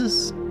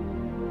Jesus.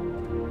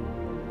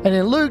 And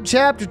in Luke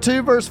chapter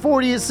 2, verse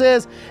 40, it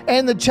says,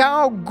 and the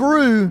child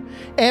grew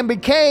and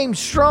became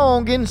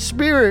strong in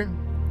spirit,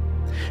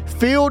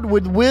 filled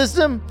with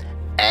wisdom,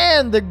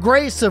 and the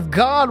grace of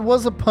God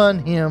was upon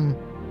him.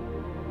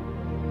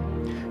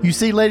 You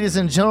see, ladies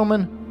and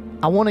gentlemen,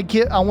 I want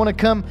to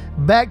come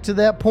back to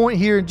that point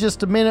here in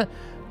just a minute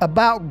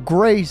about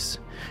grace.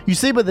 You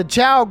see, but the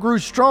child grew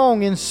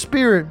strong in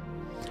spirit.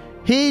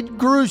 He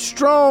grew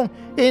strong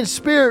in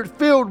spirit,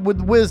 filled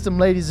with wisdom,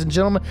 ladies and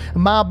gentlemen.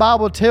 My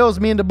Bible tells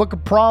me in the book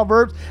of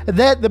Proverbs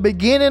that the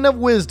beginning of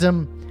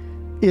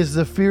wisdom is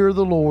the fear of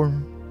the Lord.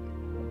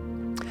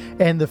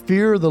 And the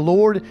fear of the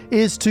Lord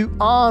is to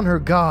honor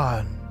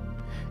God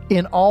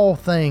in all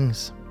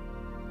things.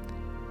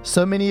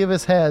 So many of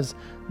us has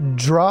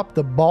dropped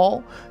the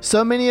ball.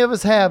 So many of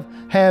us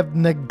have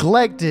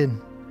neglected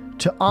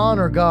to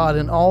honor God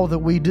in all that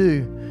we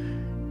do.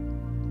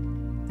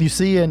 You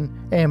see,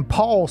 and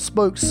Paul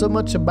spoke so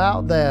much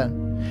about that.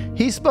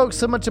 He spoke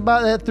so much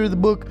about that through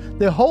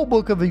the whole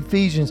book of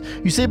Ephesians.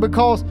 You see,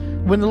 because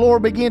when the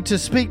Lord began to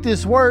speak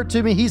this word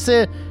to me, He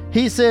said,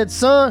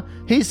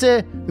 son, He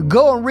said,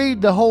 go and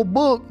read the whole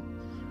book.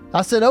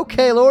 I said,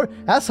 okay, Lord,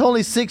 that's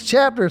only 6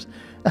 chapters.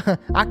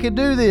 I could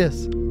do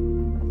this.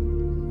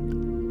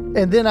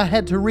 And then I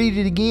had to read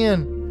it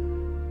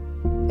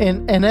again.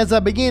 And as I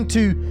began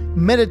to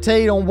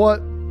meditate on what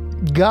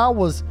God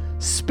was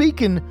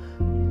speaking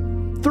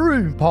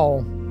through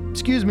Paul,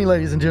 excuse me,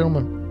 ladies and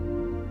gentlemen,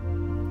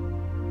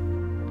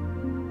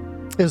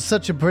 it was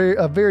such a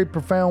very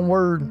profound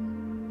word.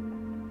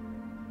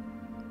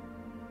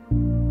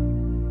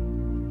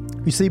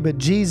 You see, but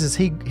Jesus,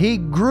 he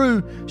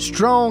grew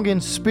strong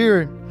in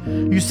spirit.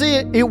 You see,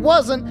 it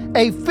wasn't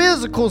a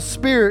physical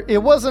spirit. It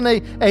wasn't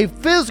a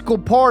physical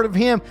part of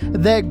him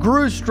that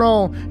grew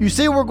strong. You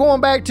see, we're going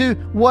back to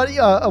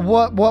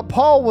what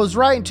Paul was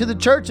writing to the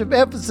church of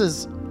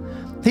Ephesus.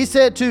 He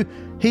said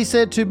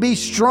to be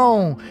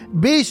strong.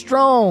 Be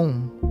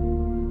strong.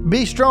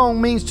 Be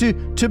strong means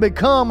to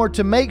become or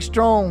to make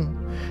strong.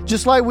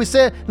 Just like we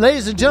said,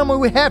 ladies and gentlemen,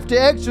 we have to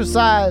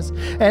exercise.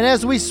 And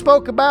as we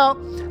spoke about,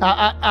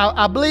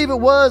 I believe it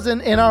was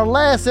in our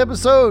last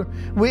episode,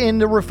 in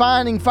the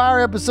Refining Fire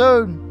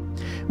episode,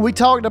 we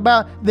talked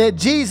about that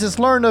Jesus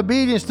learned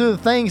obedience through the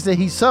things that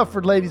He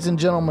suffered, ladies and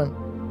gentlemen.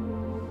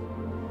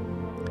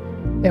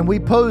 And we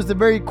posed the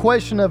very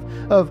question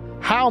of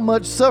how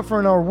much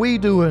suffering are we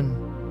doing?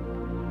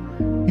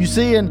 You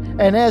see, and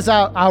as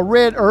I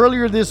read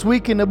earlier this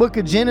week in the book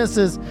of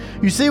Genesis,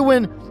 you see,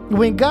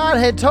 when God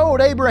had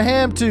told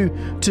Abraham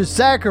to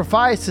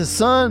sacrifice his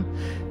son,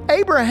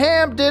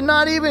 Abraham did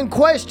not even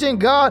question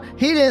God.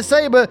 He didn't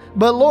say, but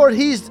Lord,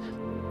 he's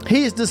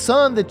the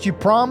son that you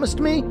promised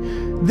me.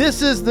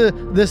 This is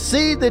the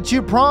seed that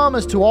you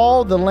promised to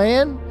all the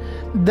land,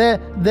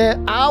 that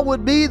I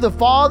would be the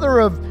father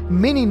of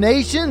many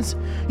nations.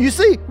 You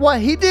see, what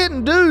he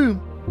didn't do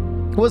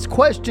was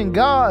question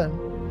God.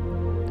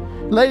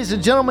 Ladies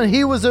and gentlemen,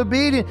 he was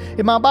obedient.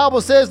 And my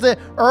Bible says that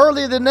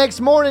early the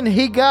next morning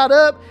he got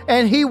up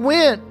and he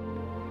went.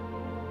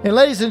 And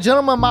ladies and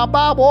gentlemen, my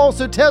Bible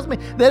also tells me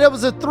that it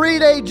was a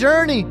 3-day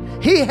journey.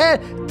 He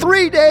had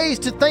 3 days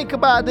to think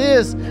about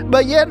this,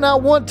 but yet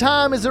not one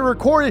time is it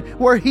recorded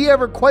where he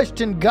ever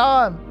questioned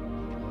God.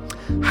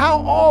 How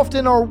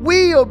often are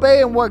we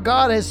obeying what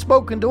God has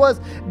spoken to us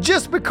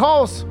just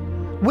because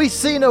we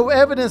see no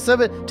evidence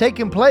of it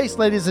taking place,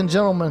 ladies and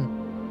gentlemen?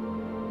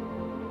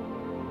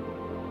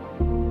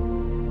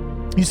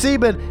 You see,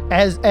 but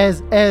as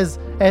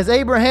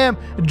Abraham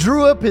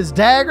drew up his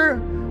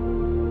dagger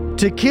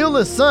to kill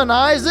his son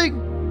Isaac,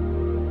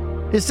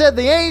 it said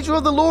the angel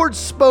of the Lord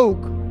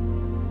spoke,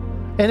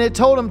 and it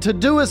told him to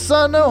do his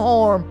son no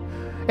harm.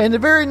 And the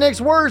very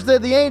next words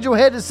that the angel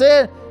had to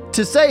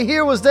say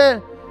here was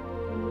that,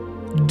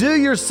 do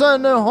your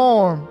son no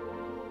harm.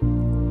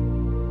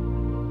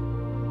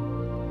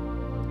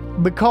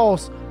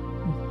 Because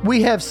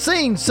we have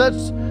seen such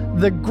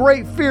the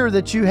great fear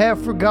that you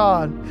have for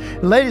God.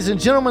 Ladies and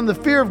gentlemen, the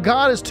fear of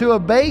God is to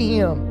obey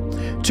Him.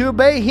 To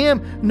obey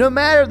Him no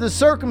matter the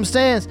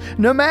circumstance,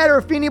 no matter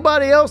if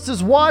anybody else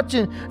is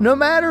watching, no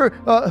matter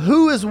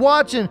who is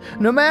watching,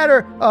 no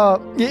matter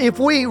if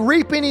we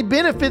reap any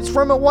benefits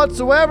from it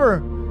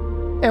whatsoever.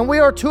 And we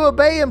are to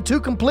obey Him to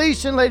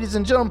completion, ladies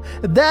and gentlemen.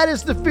 That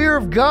is the fear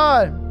of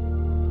God.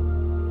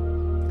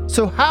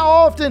 So how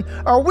often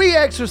are we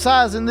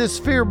exercising this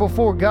fear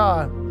before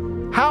God?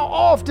 How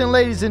often,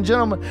 ladies and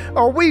gentlemen,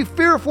 are we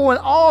fearful in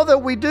all that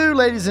we do,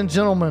 ladies and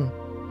gentlemen?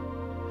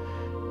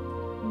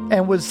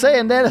 And with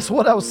saying that, is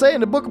what I was saying.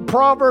 The book of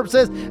Proverbs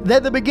says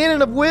that the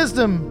beginning of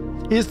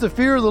wisdom is the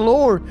fear of the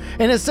Lord.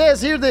 And it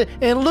says here that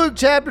in Luke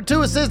chapter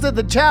 2, it says that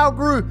the child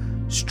grew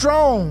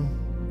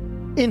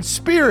strong in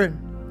spirit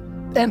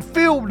and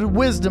filled with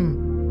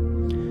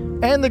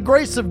wisdom, and the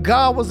grace of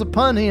God was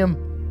upon him.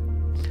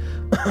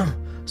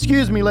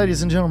 Excuse me,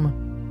 ladies and gentlemen.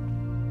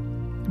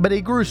 But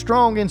he grew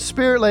strong in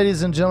spirit,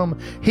 ladies and gentlemen.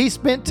 He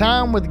spent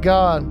time with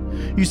God.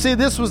 You see,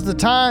 this was the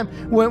time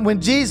when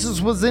Jesus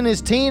was in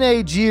his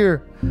teenage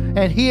year,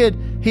 and he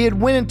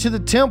had went into the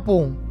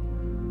temple.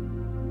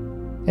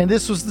 And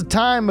this was the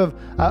time of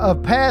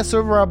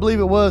Passover, I believe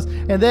it was,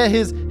 and that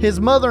his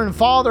mother and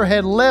father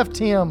had left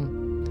him.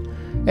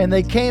 And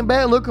they came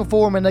back looking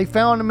for him, and they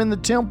found him in the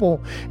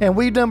temple. And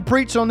we've done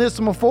preached on this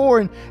before,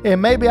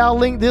 and maybe I'll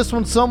link this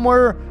one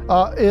somewhere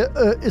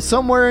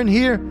in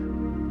here.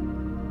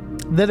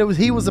 That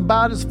he was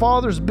about his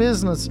Father's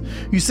business.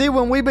 You see,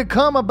 when we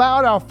become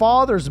about our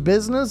Father's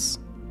business,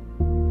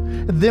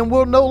 then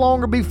we'll no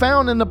longer be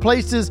found in the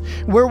places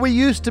where we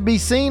used to be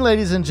seen,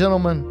 ladies and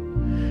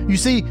gentlemen. You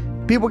see,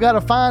 people got to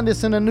find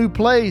us in a new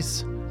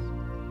place.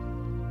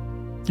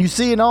 You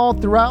see, and all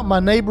throughout my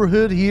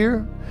neighborhood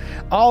here,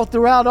 all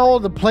throughout all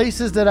the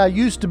places that I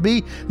used to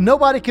be,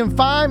 nobody can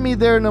find me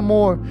there no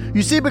more.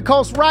 You see,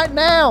 because right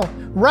now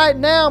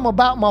I'm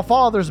about my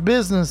Father's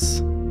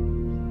business.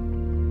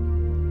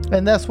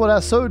 And that's what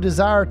I so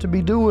desire to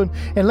be doing.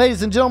 And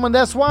ladies and gentlemen,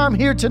 that's why I'm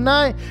here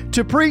tonight,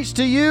 to preach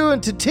to you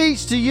and to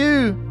teach to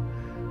you,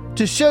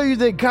 to show you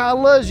that God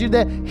loves you,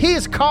 that He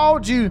has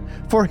called you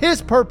for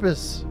His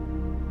purpose.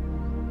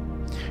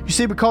 You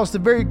see, because the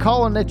very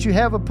calling that you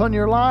have upon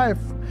your life,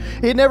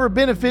 it never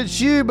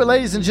benefits you, but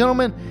ladies and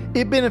gentlemen,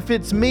 it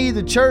benefits me,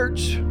 the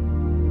church.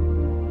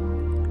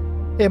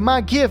 And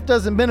my gift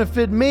doesn't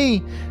benefit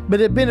me,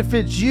 but it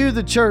benefits you,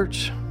 the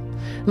church.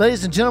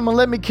 Ladies and gentlemen,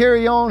 let me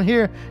carry on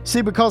here.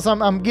 See, because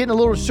I'm getting a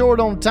little short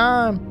on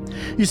time.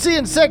 You see,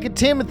 in 2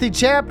 Timothy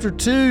chapter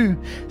 2,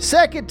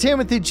 2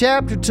 Timothy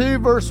chapter 2,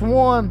 verse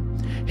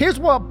 1, here's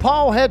what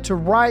Paul had to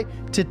write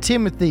to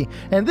Timothy.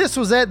 And this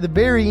was at the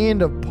very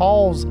end of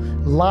Paul's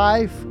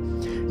life.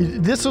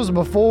 This was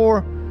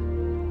before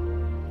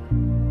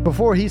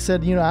he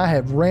said, I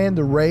have ran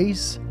the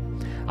race.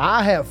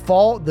 I have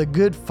fought the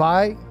good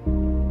fight.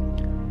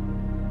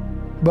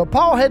 But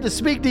Paul had to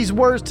speak these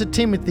words to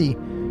Timothy.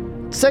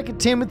 2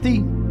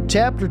 Timothy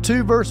chapter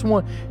 2, verse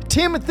 1.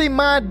 Timothy,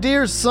 my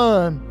dear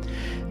son,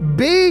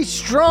 be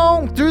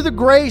strong through the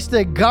grace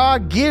that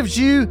God gives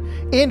you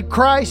in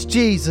Christ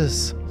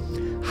Jesus.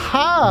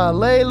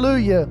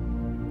 Hallelujah.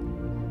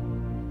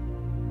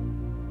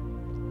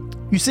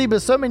 You see,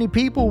 but so many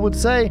people would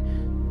say,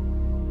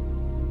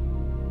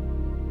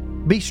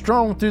 be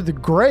strong through the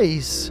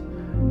grace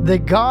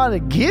that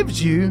God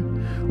gives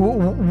you.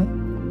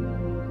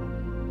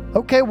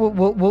 Okay,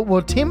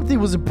 well, Timothy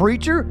was a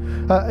preacher.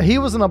 He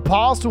was an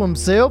apostle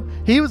himself.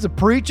 He was a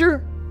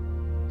preacher.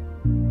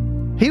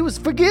 He was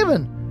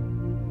forgiven.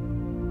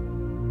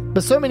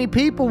 But so many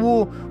people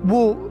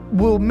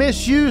will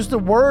misuse the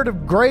word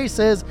of grace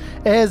as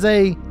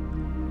a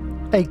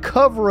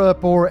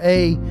cover-up or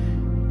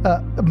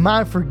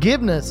my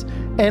forgiveness.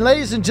 And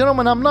ladies and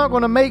gentlemen, I'm not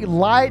going to make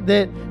light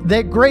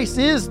that grace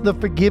is the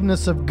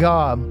forgiveness of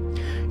God.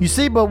 You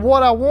see, but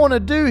what I want to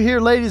do here,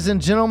 ladies and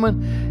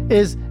gentlemen,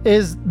 is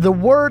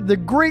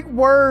the Greek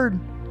word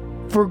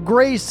for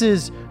grace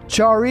is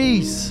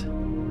charis.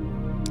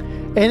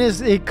 And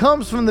it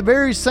comes from the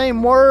very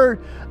same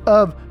word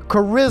of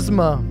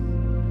charisma.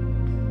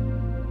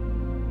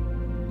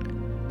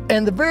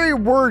 And the very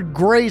word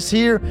grace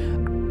here,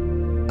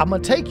 I'm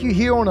going to take you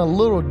here on a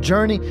little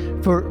journey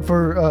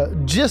for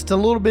just a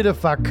little bit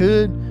if I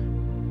could.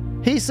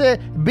 He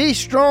said, be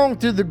strong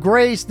through the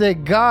grace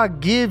that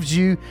God gives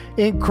you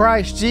in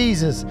Christ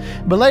Jesus.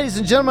 But ladies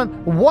and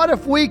gentlemen, what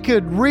if we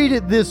could read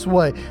it this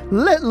way?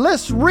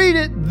 Let's read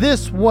it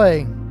this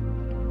way.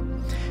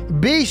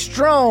 Be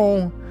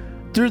strong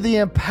through the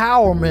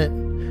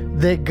empowerment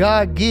that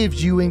God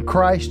gives you in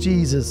Christ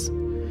Jesus.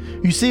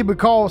 You see,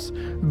 because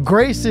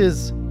grace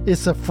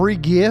it's a free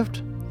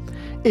gift.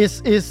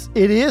 It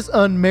is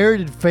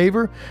unmerited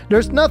favor.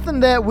 There's nothing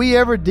that we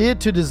ever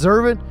did to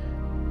deserve it.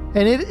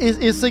 And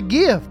it's a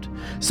gift.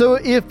 So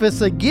if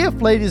it's a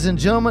gift, ladies and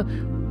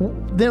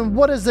gentlemen, then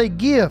what is a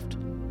gift?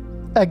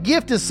 A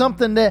gift is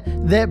something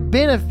that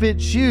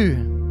benefits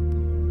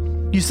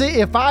you. You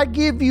see, if I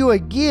give you a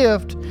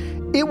gift,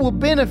 it will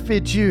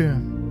benefit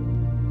you.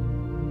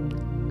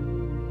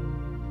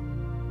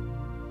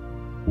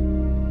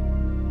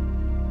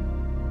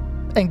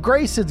 And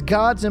grace is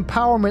God's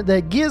empowerment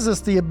that gives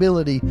us the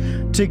ability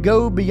to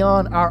go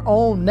beyond our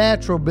own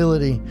natural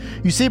ability.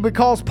 You see,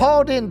 because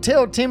Paul didn't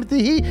tell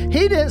Timothy, he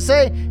didn't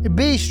say,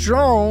 be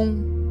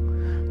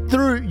strong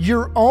through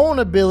your own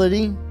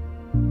ability.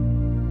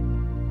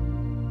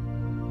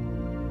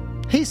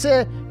 He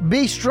said,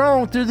 be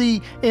strong through the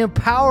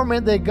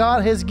empowerment that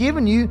God has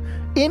given you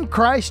in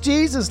Christ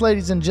Jesus,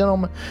 ladies and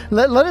gentlemen.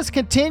 Let us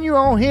continue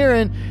on here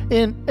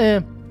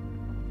in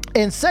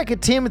 2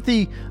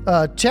 Timothy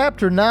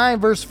chapter 9,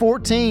 verse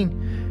 14.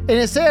 And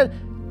it said,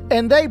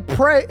 and they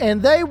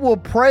will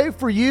pray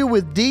for you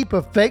with deep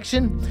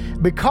affection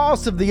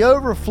because of the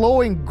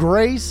overflowing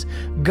grace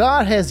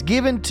God has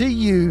given to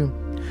you.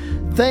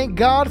 Thank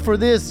God for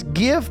this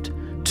gift,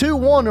 too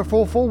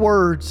wonderful for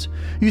words.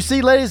 You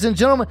see, ladies and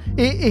gentlemen,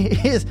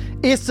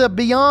 it's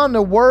beyond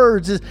the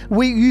words.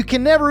 You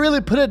can never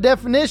really put a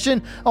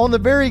definition on the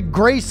very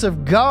grace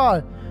of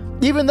God,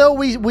 even though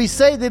we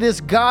say that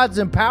it's God's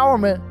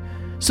empowerment.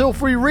 So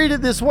if we read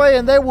it this way,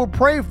 and they will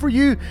pray for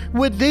you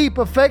with deep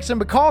affection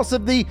because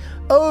of the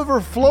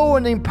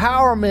overflowing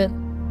empowerment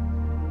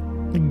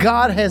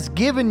God has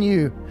given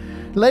you.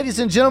 Ladies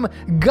and gentlemen,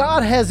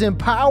 God has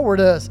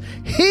empowered us.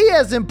 He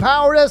has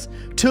empowered us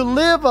to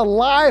live a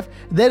life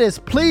that is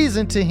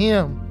pleasing to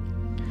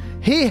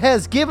Him. He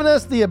has given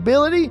us the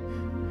ability.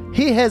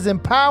 He has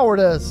empowered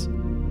us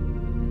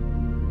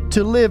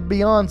to live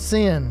beyond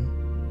sin.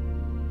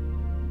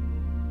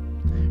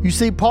 You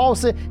see, Paul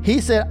said,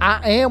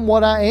 I am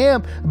what I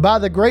am by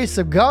the grace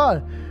of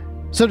God.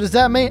 So does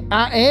that mean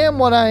I am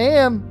what I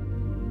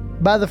am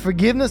by the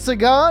forgiveness of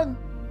God?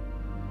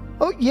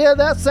 Oh, yeah,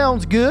 that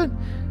sounds good.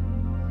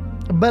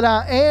 But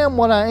I am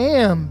what I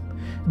am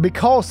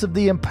because of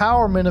the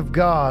empowerment of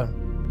God.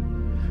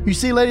 You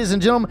see, ladies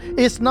and gentlemen,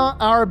 it's not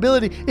our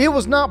ability. It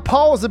was not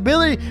Paul's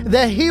ability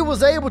that he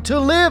was able to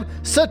live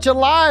such a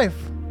life.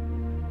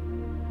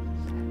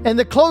 And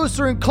the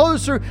closer and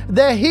closer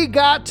that he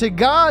got to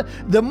God,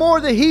 the more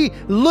that he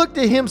looked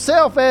at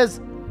himself as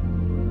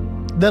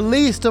the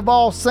least of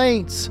all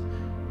saints.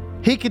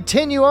 He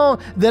continued on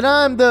that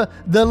I'm the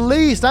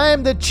least, I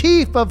am the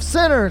chief of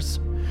sinners.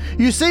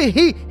 You see,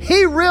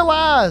 he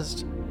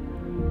realized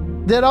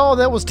that all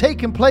that was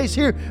taking place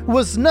here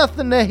was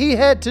nothing that he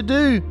had to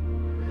do.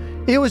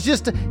 It was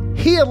just,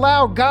 he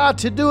allowed God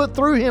to do it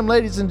through him,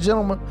 ladies and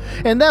gentlemen.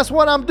 And that's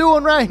what I'm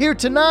doing right here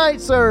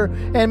tonight, sir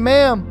and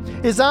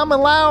ma'am, is I'm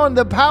allowing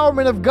the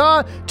empowerment of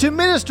God to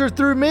minister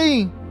through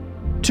me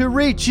to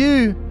reach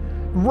you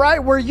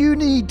right where you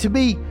need to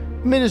be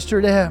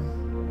ministered at.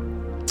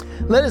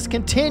 Let us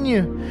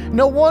continue.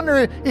 No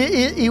wonder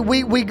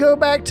we go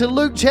back to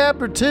Luke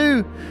chapter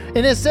 2,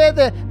 and it said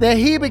that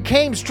he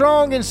became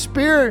strong in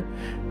spirit,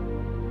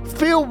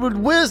 filled with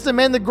wisdom,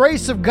 and the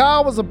grace of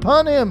God was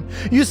upon him.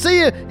 You see,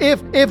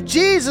 if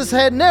Jesus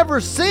had never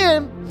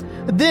sinned,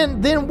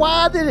 then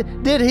why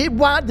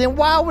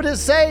would it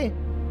say,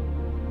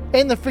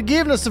 and the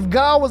forgiveness of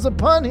God was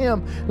upon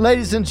him,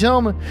 ladies and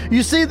gentlemen?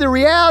 You see, the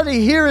reality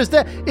here is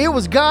that it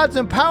was God's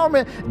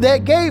empowerment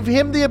that gave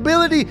him the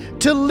ability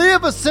to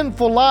live a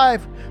sinful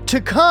life, to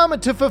come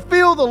and to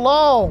fulfill the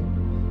law,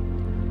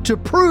 to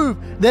prove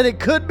that it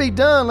could be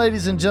done,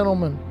 ladies and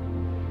gentlemen.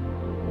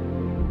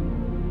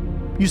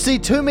 You see,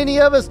 too many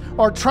of us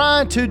are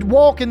trying to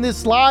walk in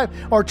this life,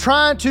 or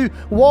trying to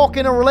walk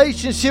in a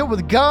relationship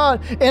with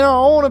God in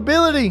our own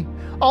ability.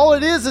 All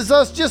it is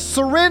us just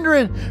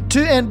surrendering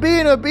to and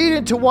being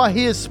obedient to what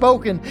He has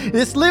spoken.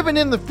 It's living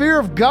in the fear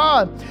of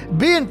God,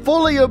 being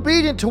fully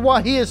obedient to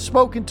what He has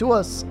spoken to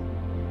us.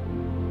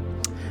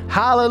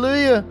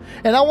 Hallelujah.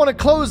 And I want to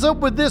close up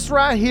with this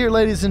right here,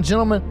 ladies and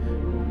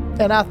gentlemen.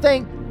 And I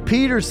think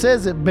Peter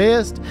says it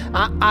best.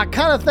 I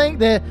kind of think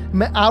that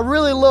I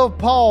really love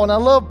Paul, and I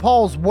love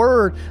Paul's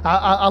word.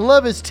 I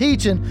love his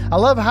teaching. I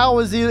love how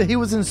he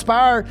was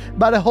inspired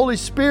by the Holy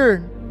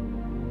Spirit.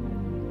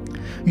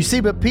 You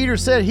see, but Peter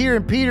said here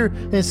in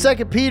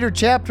 2 Peter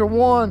chapter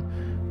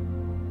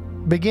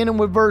 1, beginning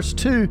with verse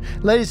 2,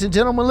 ladies and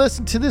gentlemen,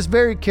 listen to this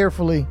very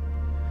carefully.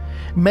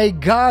 May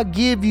God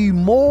give you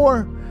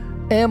more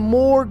and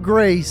more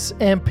grace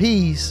and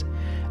peace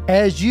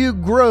as you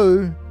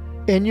grow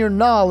in your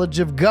knowledge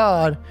of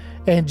God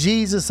and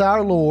Jesus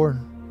our Lord.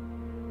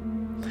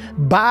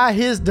 By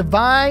His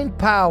divine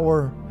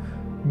power,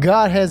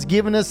 God has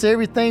given us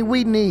everything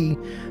we need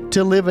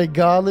to live a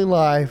godly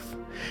life.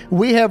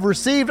 We have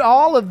received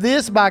all of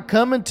this by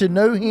coming to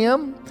know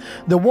Him,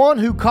 the one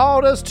who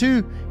called us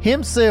to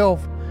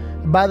Himself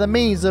by the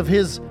means of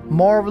His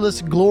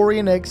marvelous glory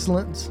and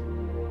excellence.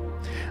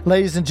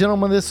 Ladies and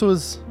gentlemen, this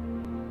was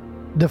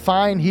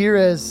defined here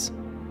as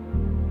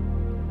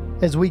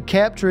we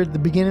captured the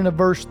beginning of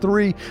verse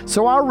 3.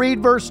 So I'll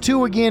read verse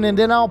 2 again, and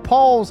then I'll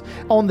pause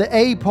on the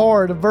A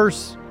part of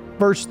verse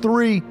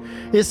 3.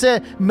 It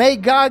said, may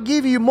God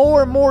give you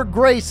more and more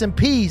grace and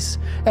peace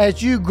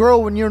as you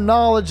grow in your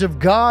knowledge of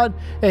God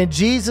and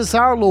Jesus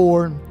our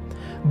Lord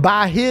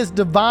by His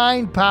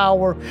divine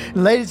power.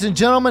 Ladies and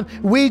gentlemen,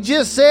 we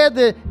just said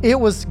that it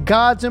was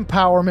God's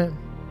empowerment.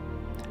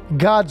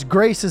 God's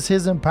grace is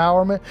His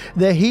empowerment,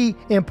 that He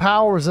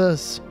empowers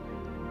us.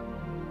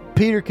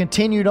 Peter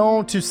continued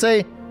on to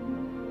say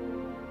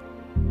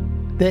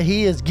that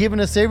He has given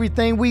us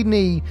everything we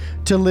need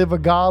to live a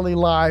godly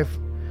life.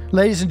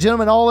 Ladies and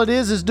gentlemen, all it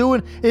is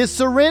doing is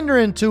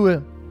surrendering to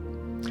it.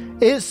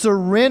 It's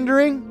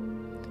surrendering.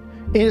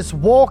 It's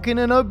walking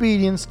in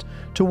obedience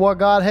to what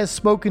God has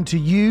spoken to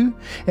you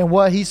and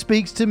what He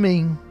speaks to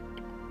me.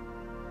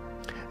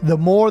 The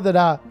more that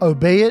I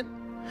obey it,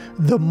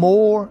 the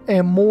more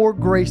and more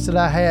grace that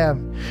I have.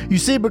 You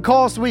see,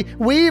 because we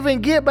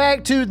even get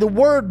back to the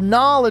word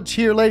knowledge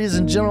here, ladies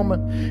and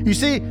gentlemen. You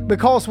see,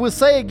 because we'll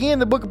say again,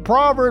 the book of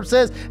Proverbs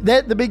says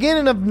that the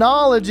beginning of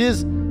knowledge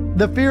is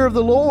the fear of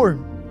the Lord.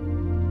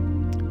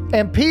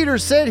 And Peter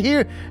said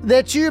here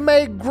that you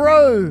may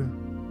grow,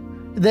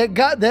 that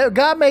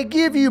God may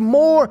give you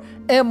more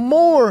and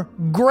more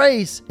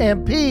grace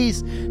and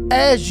peace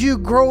as you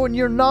grow in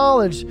your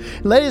knowledge.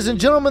 Ladies and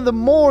gentlemen, the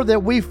more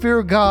that we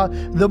fear God,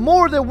 the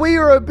more that we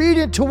are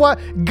obedient to what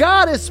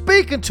God is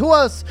speaking to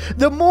us,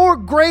 the more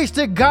grace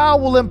that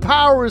God will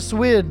empower us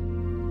with,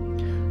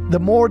 the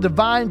more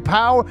divine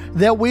power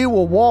that we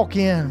will walk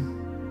in.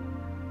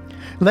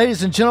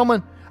 Ladies and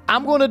gentlemen,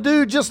 I'm going to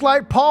do just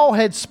like Paul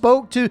had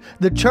spoke to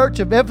the church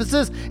of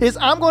Ephesus, is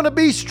I'm going to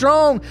be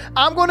strong.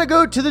 I'm going to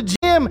go to the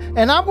gym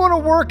and I'm going to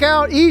work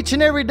out each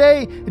and every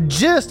day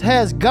just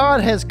as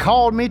God has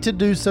called me to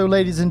do so,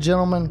 ladies and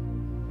gentlemen.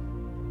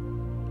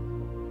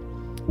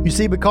 You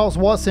see, because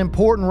what's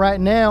important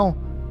right now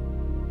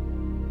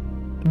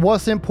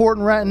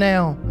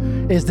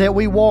is that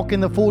we walk in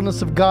the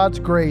fullness of God's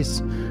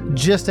grace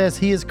just as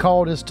He has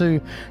called us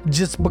to.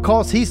 Just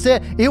because He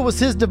said it was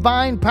His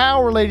divine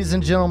power, ladies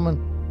and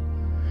gentlemen.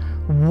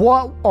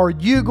 What are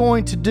you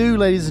going to do,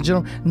 ladies and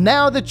gentlemen?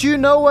 Now that you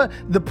know what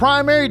the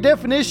primary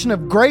definition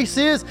of grace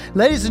is,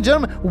 ladies and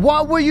gentlemen,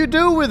 what will you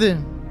do with it?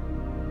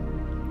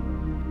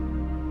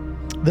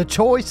 The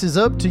choice is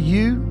up to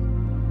you.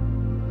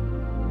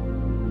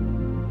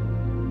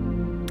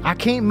 I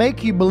can't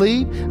make you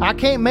believe. I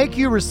can't make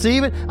you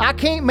receive it. I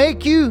can't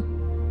make you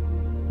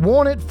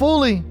want it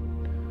fully.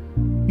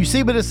 You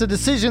see, but it's a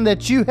decision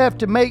that you have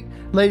to make,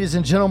 ladies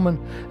and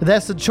gentlemen.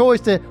 That's a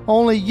choice that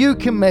only you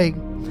can make.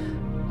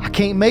 I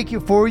can't make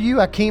it for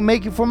you. I can't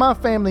make it for my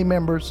family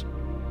members.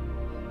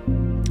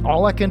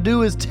 All I can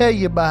do is tell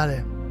you about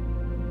it.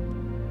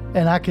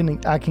 And I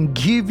can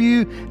give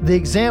you the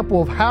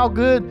example of how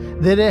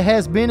good that it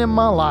has been in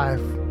my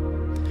life.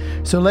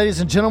 So ladies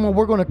and gentlemen,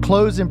 we're going to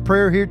close in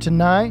prayer here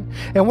tonight.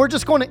 And we're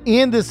just going to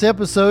end this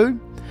episode.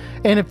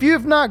 And if you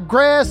have not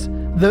grasped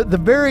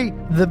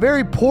the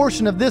very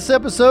portion of this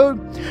episode,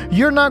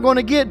 you're not going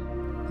to get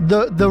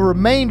the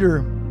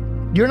remainder.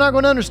 You're not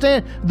going to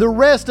understand the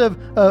rest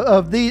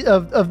of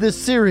this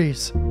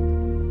series.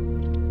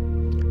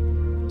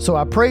 So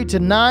I pray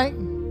tonight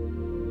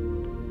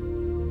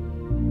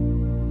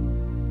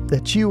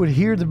that you would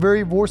hear the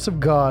very voice of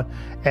God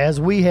as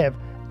we have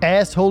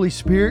asked Holy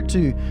Spirit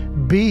to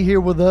be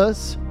here with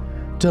us,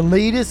 to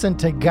lead us and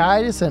to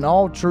guide us in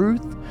all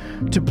truth,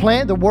 to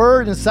plant the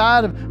word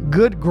inside of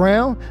good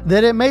ground,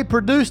 that it may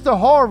produce the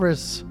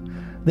harvest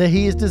that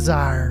He has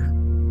desired.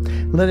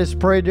 Let us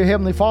pray. Dear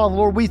Heavenly Father,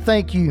 Lord, we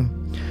thank You,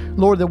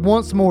 Lord, that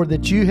once more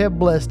that You have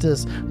blessed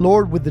us,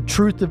 Lord, with the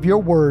truth of Your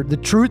word, the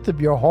truth of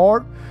Your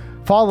heart.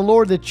 Father,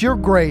 Lord, that Your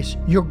grace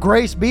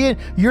being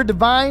Your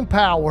divine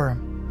power,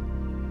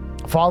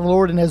 Father,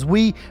 Lord, and as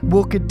we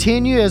will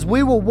continue, as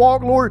we will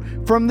walk,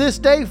 Lord, from this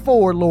day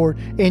forward, Lord,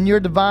 in your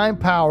divine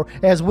power,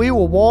 as we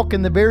will walk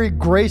in the very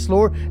grace,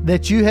 Lord,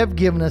 that you have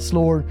given us,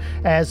 Lord,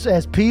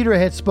 as Peter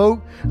had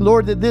spoke,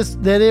 Lord,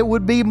 that it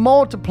would be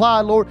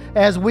multiplied, Lord,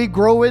 as we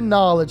grow in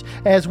knowledge,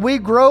 as we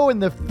grow in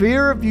the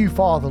fear of you,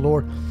 Father,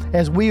 Lord,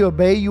 as we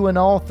obey you in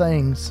all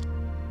things.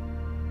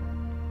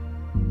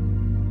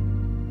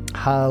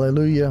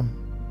 Hallelujah.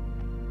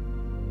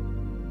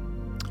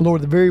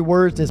 Lord, the very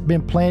words that's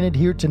been planted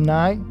here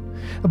tonight,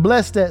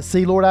 bless that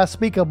seed, Lord. I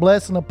speak a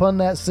blessing upon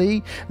that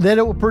seed, that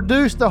it will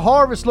produce the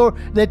harvest, Lord,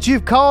 that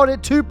you've called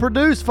it to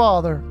produce,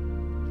 Father.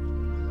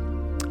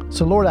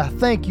 So, Lord, I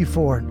thank you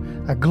for it.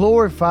 I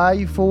glorify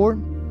you for it,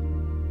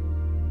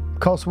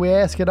 because we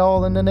ask it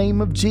all in the name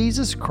of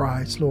Jesus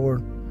Christ,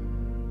 Lord.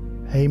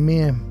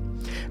 Amen.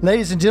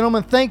 Ladies and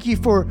gentlemen, thank you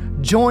for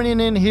joining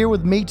in here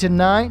with me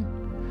tonight.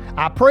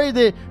 I pray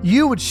that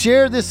you would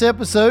share this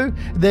episode,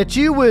 that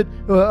you would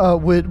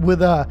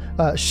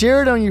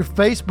share it on your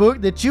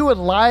Facebook, that you would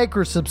like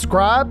or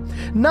subscribe.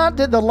 Not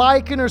that the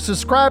liking or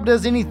subscribe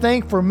does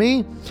anything for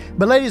me,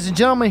 but ladies and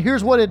gentlemen,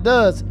 here's what it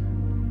does,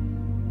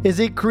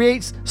 is it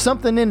creates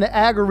something in the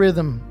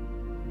algorithm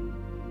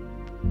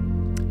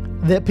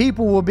that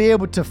people will be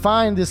able to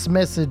find this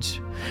message.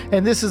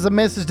 And this is a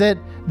message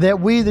that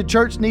we, the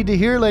church, need to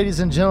hear, ladies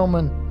and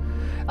gentlemen.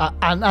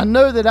 I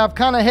know that I've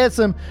kind of had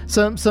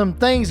some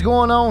things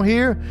going on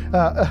here.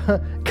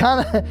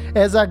 Kind of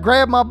as I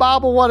grabbed my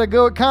Bible a while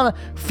ago, it kind of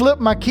flipped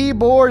my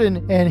keyboard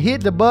and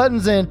hit the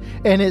buttons and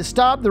it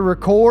stopped the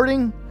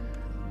recording.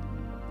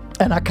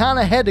 And I kind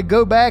of had to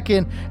go back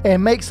and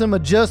make some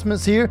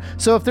adjustments here.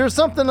 So if there's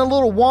something a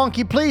little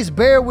wonky, please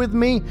bear with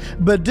me.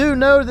 But do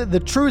know that the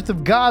truth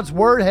of God's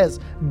word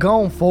has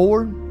gone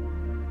forward.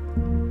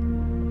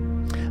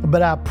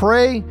 But I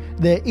pray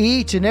that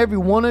each and every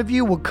one of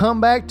you will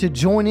come back to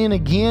join in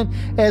again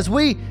as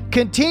we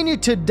continue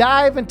to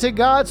dive into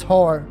God's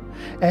heart,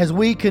 as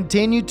we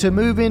continue to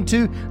move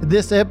into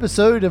this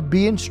episode of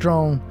Being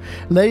Strong.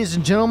 Ladies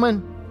and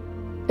gentlemen,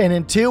 and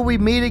until we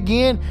meet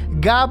again,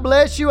 God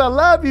bless you. I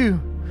love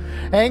you.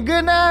 And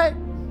good night.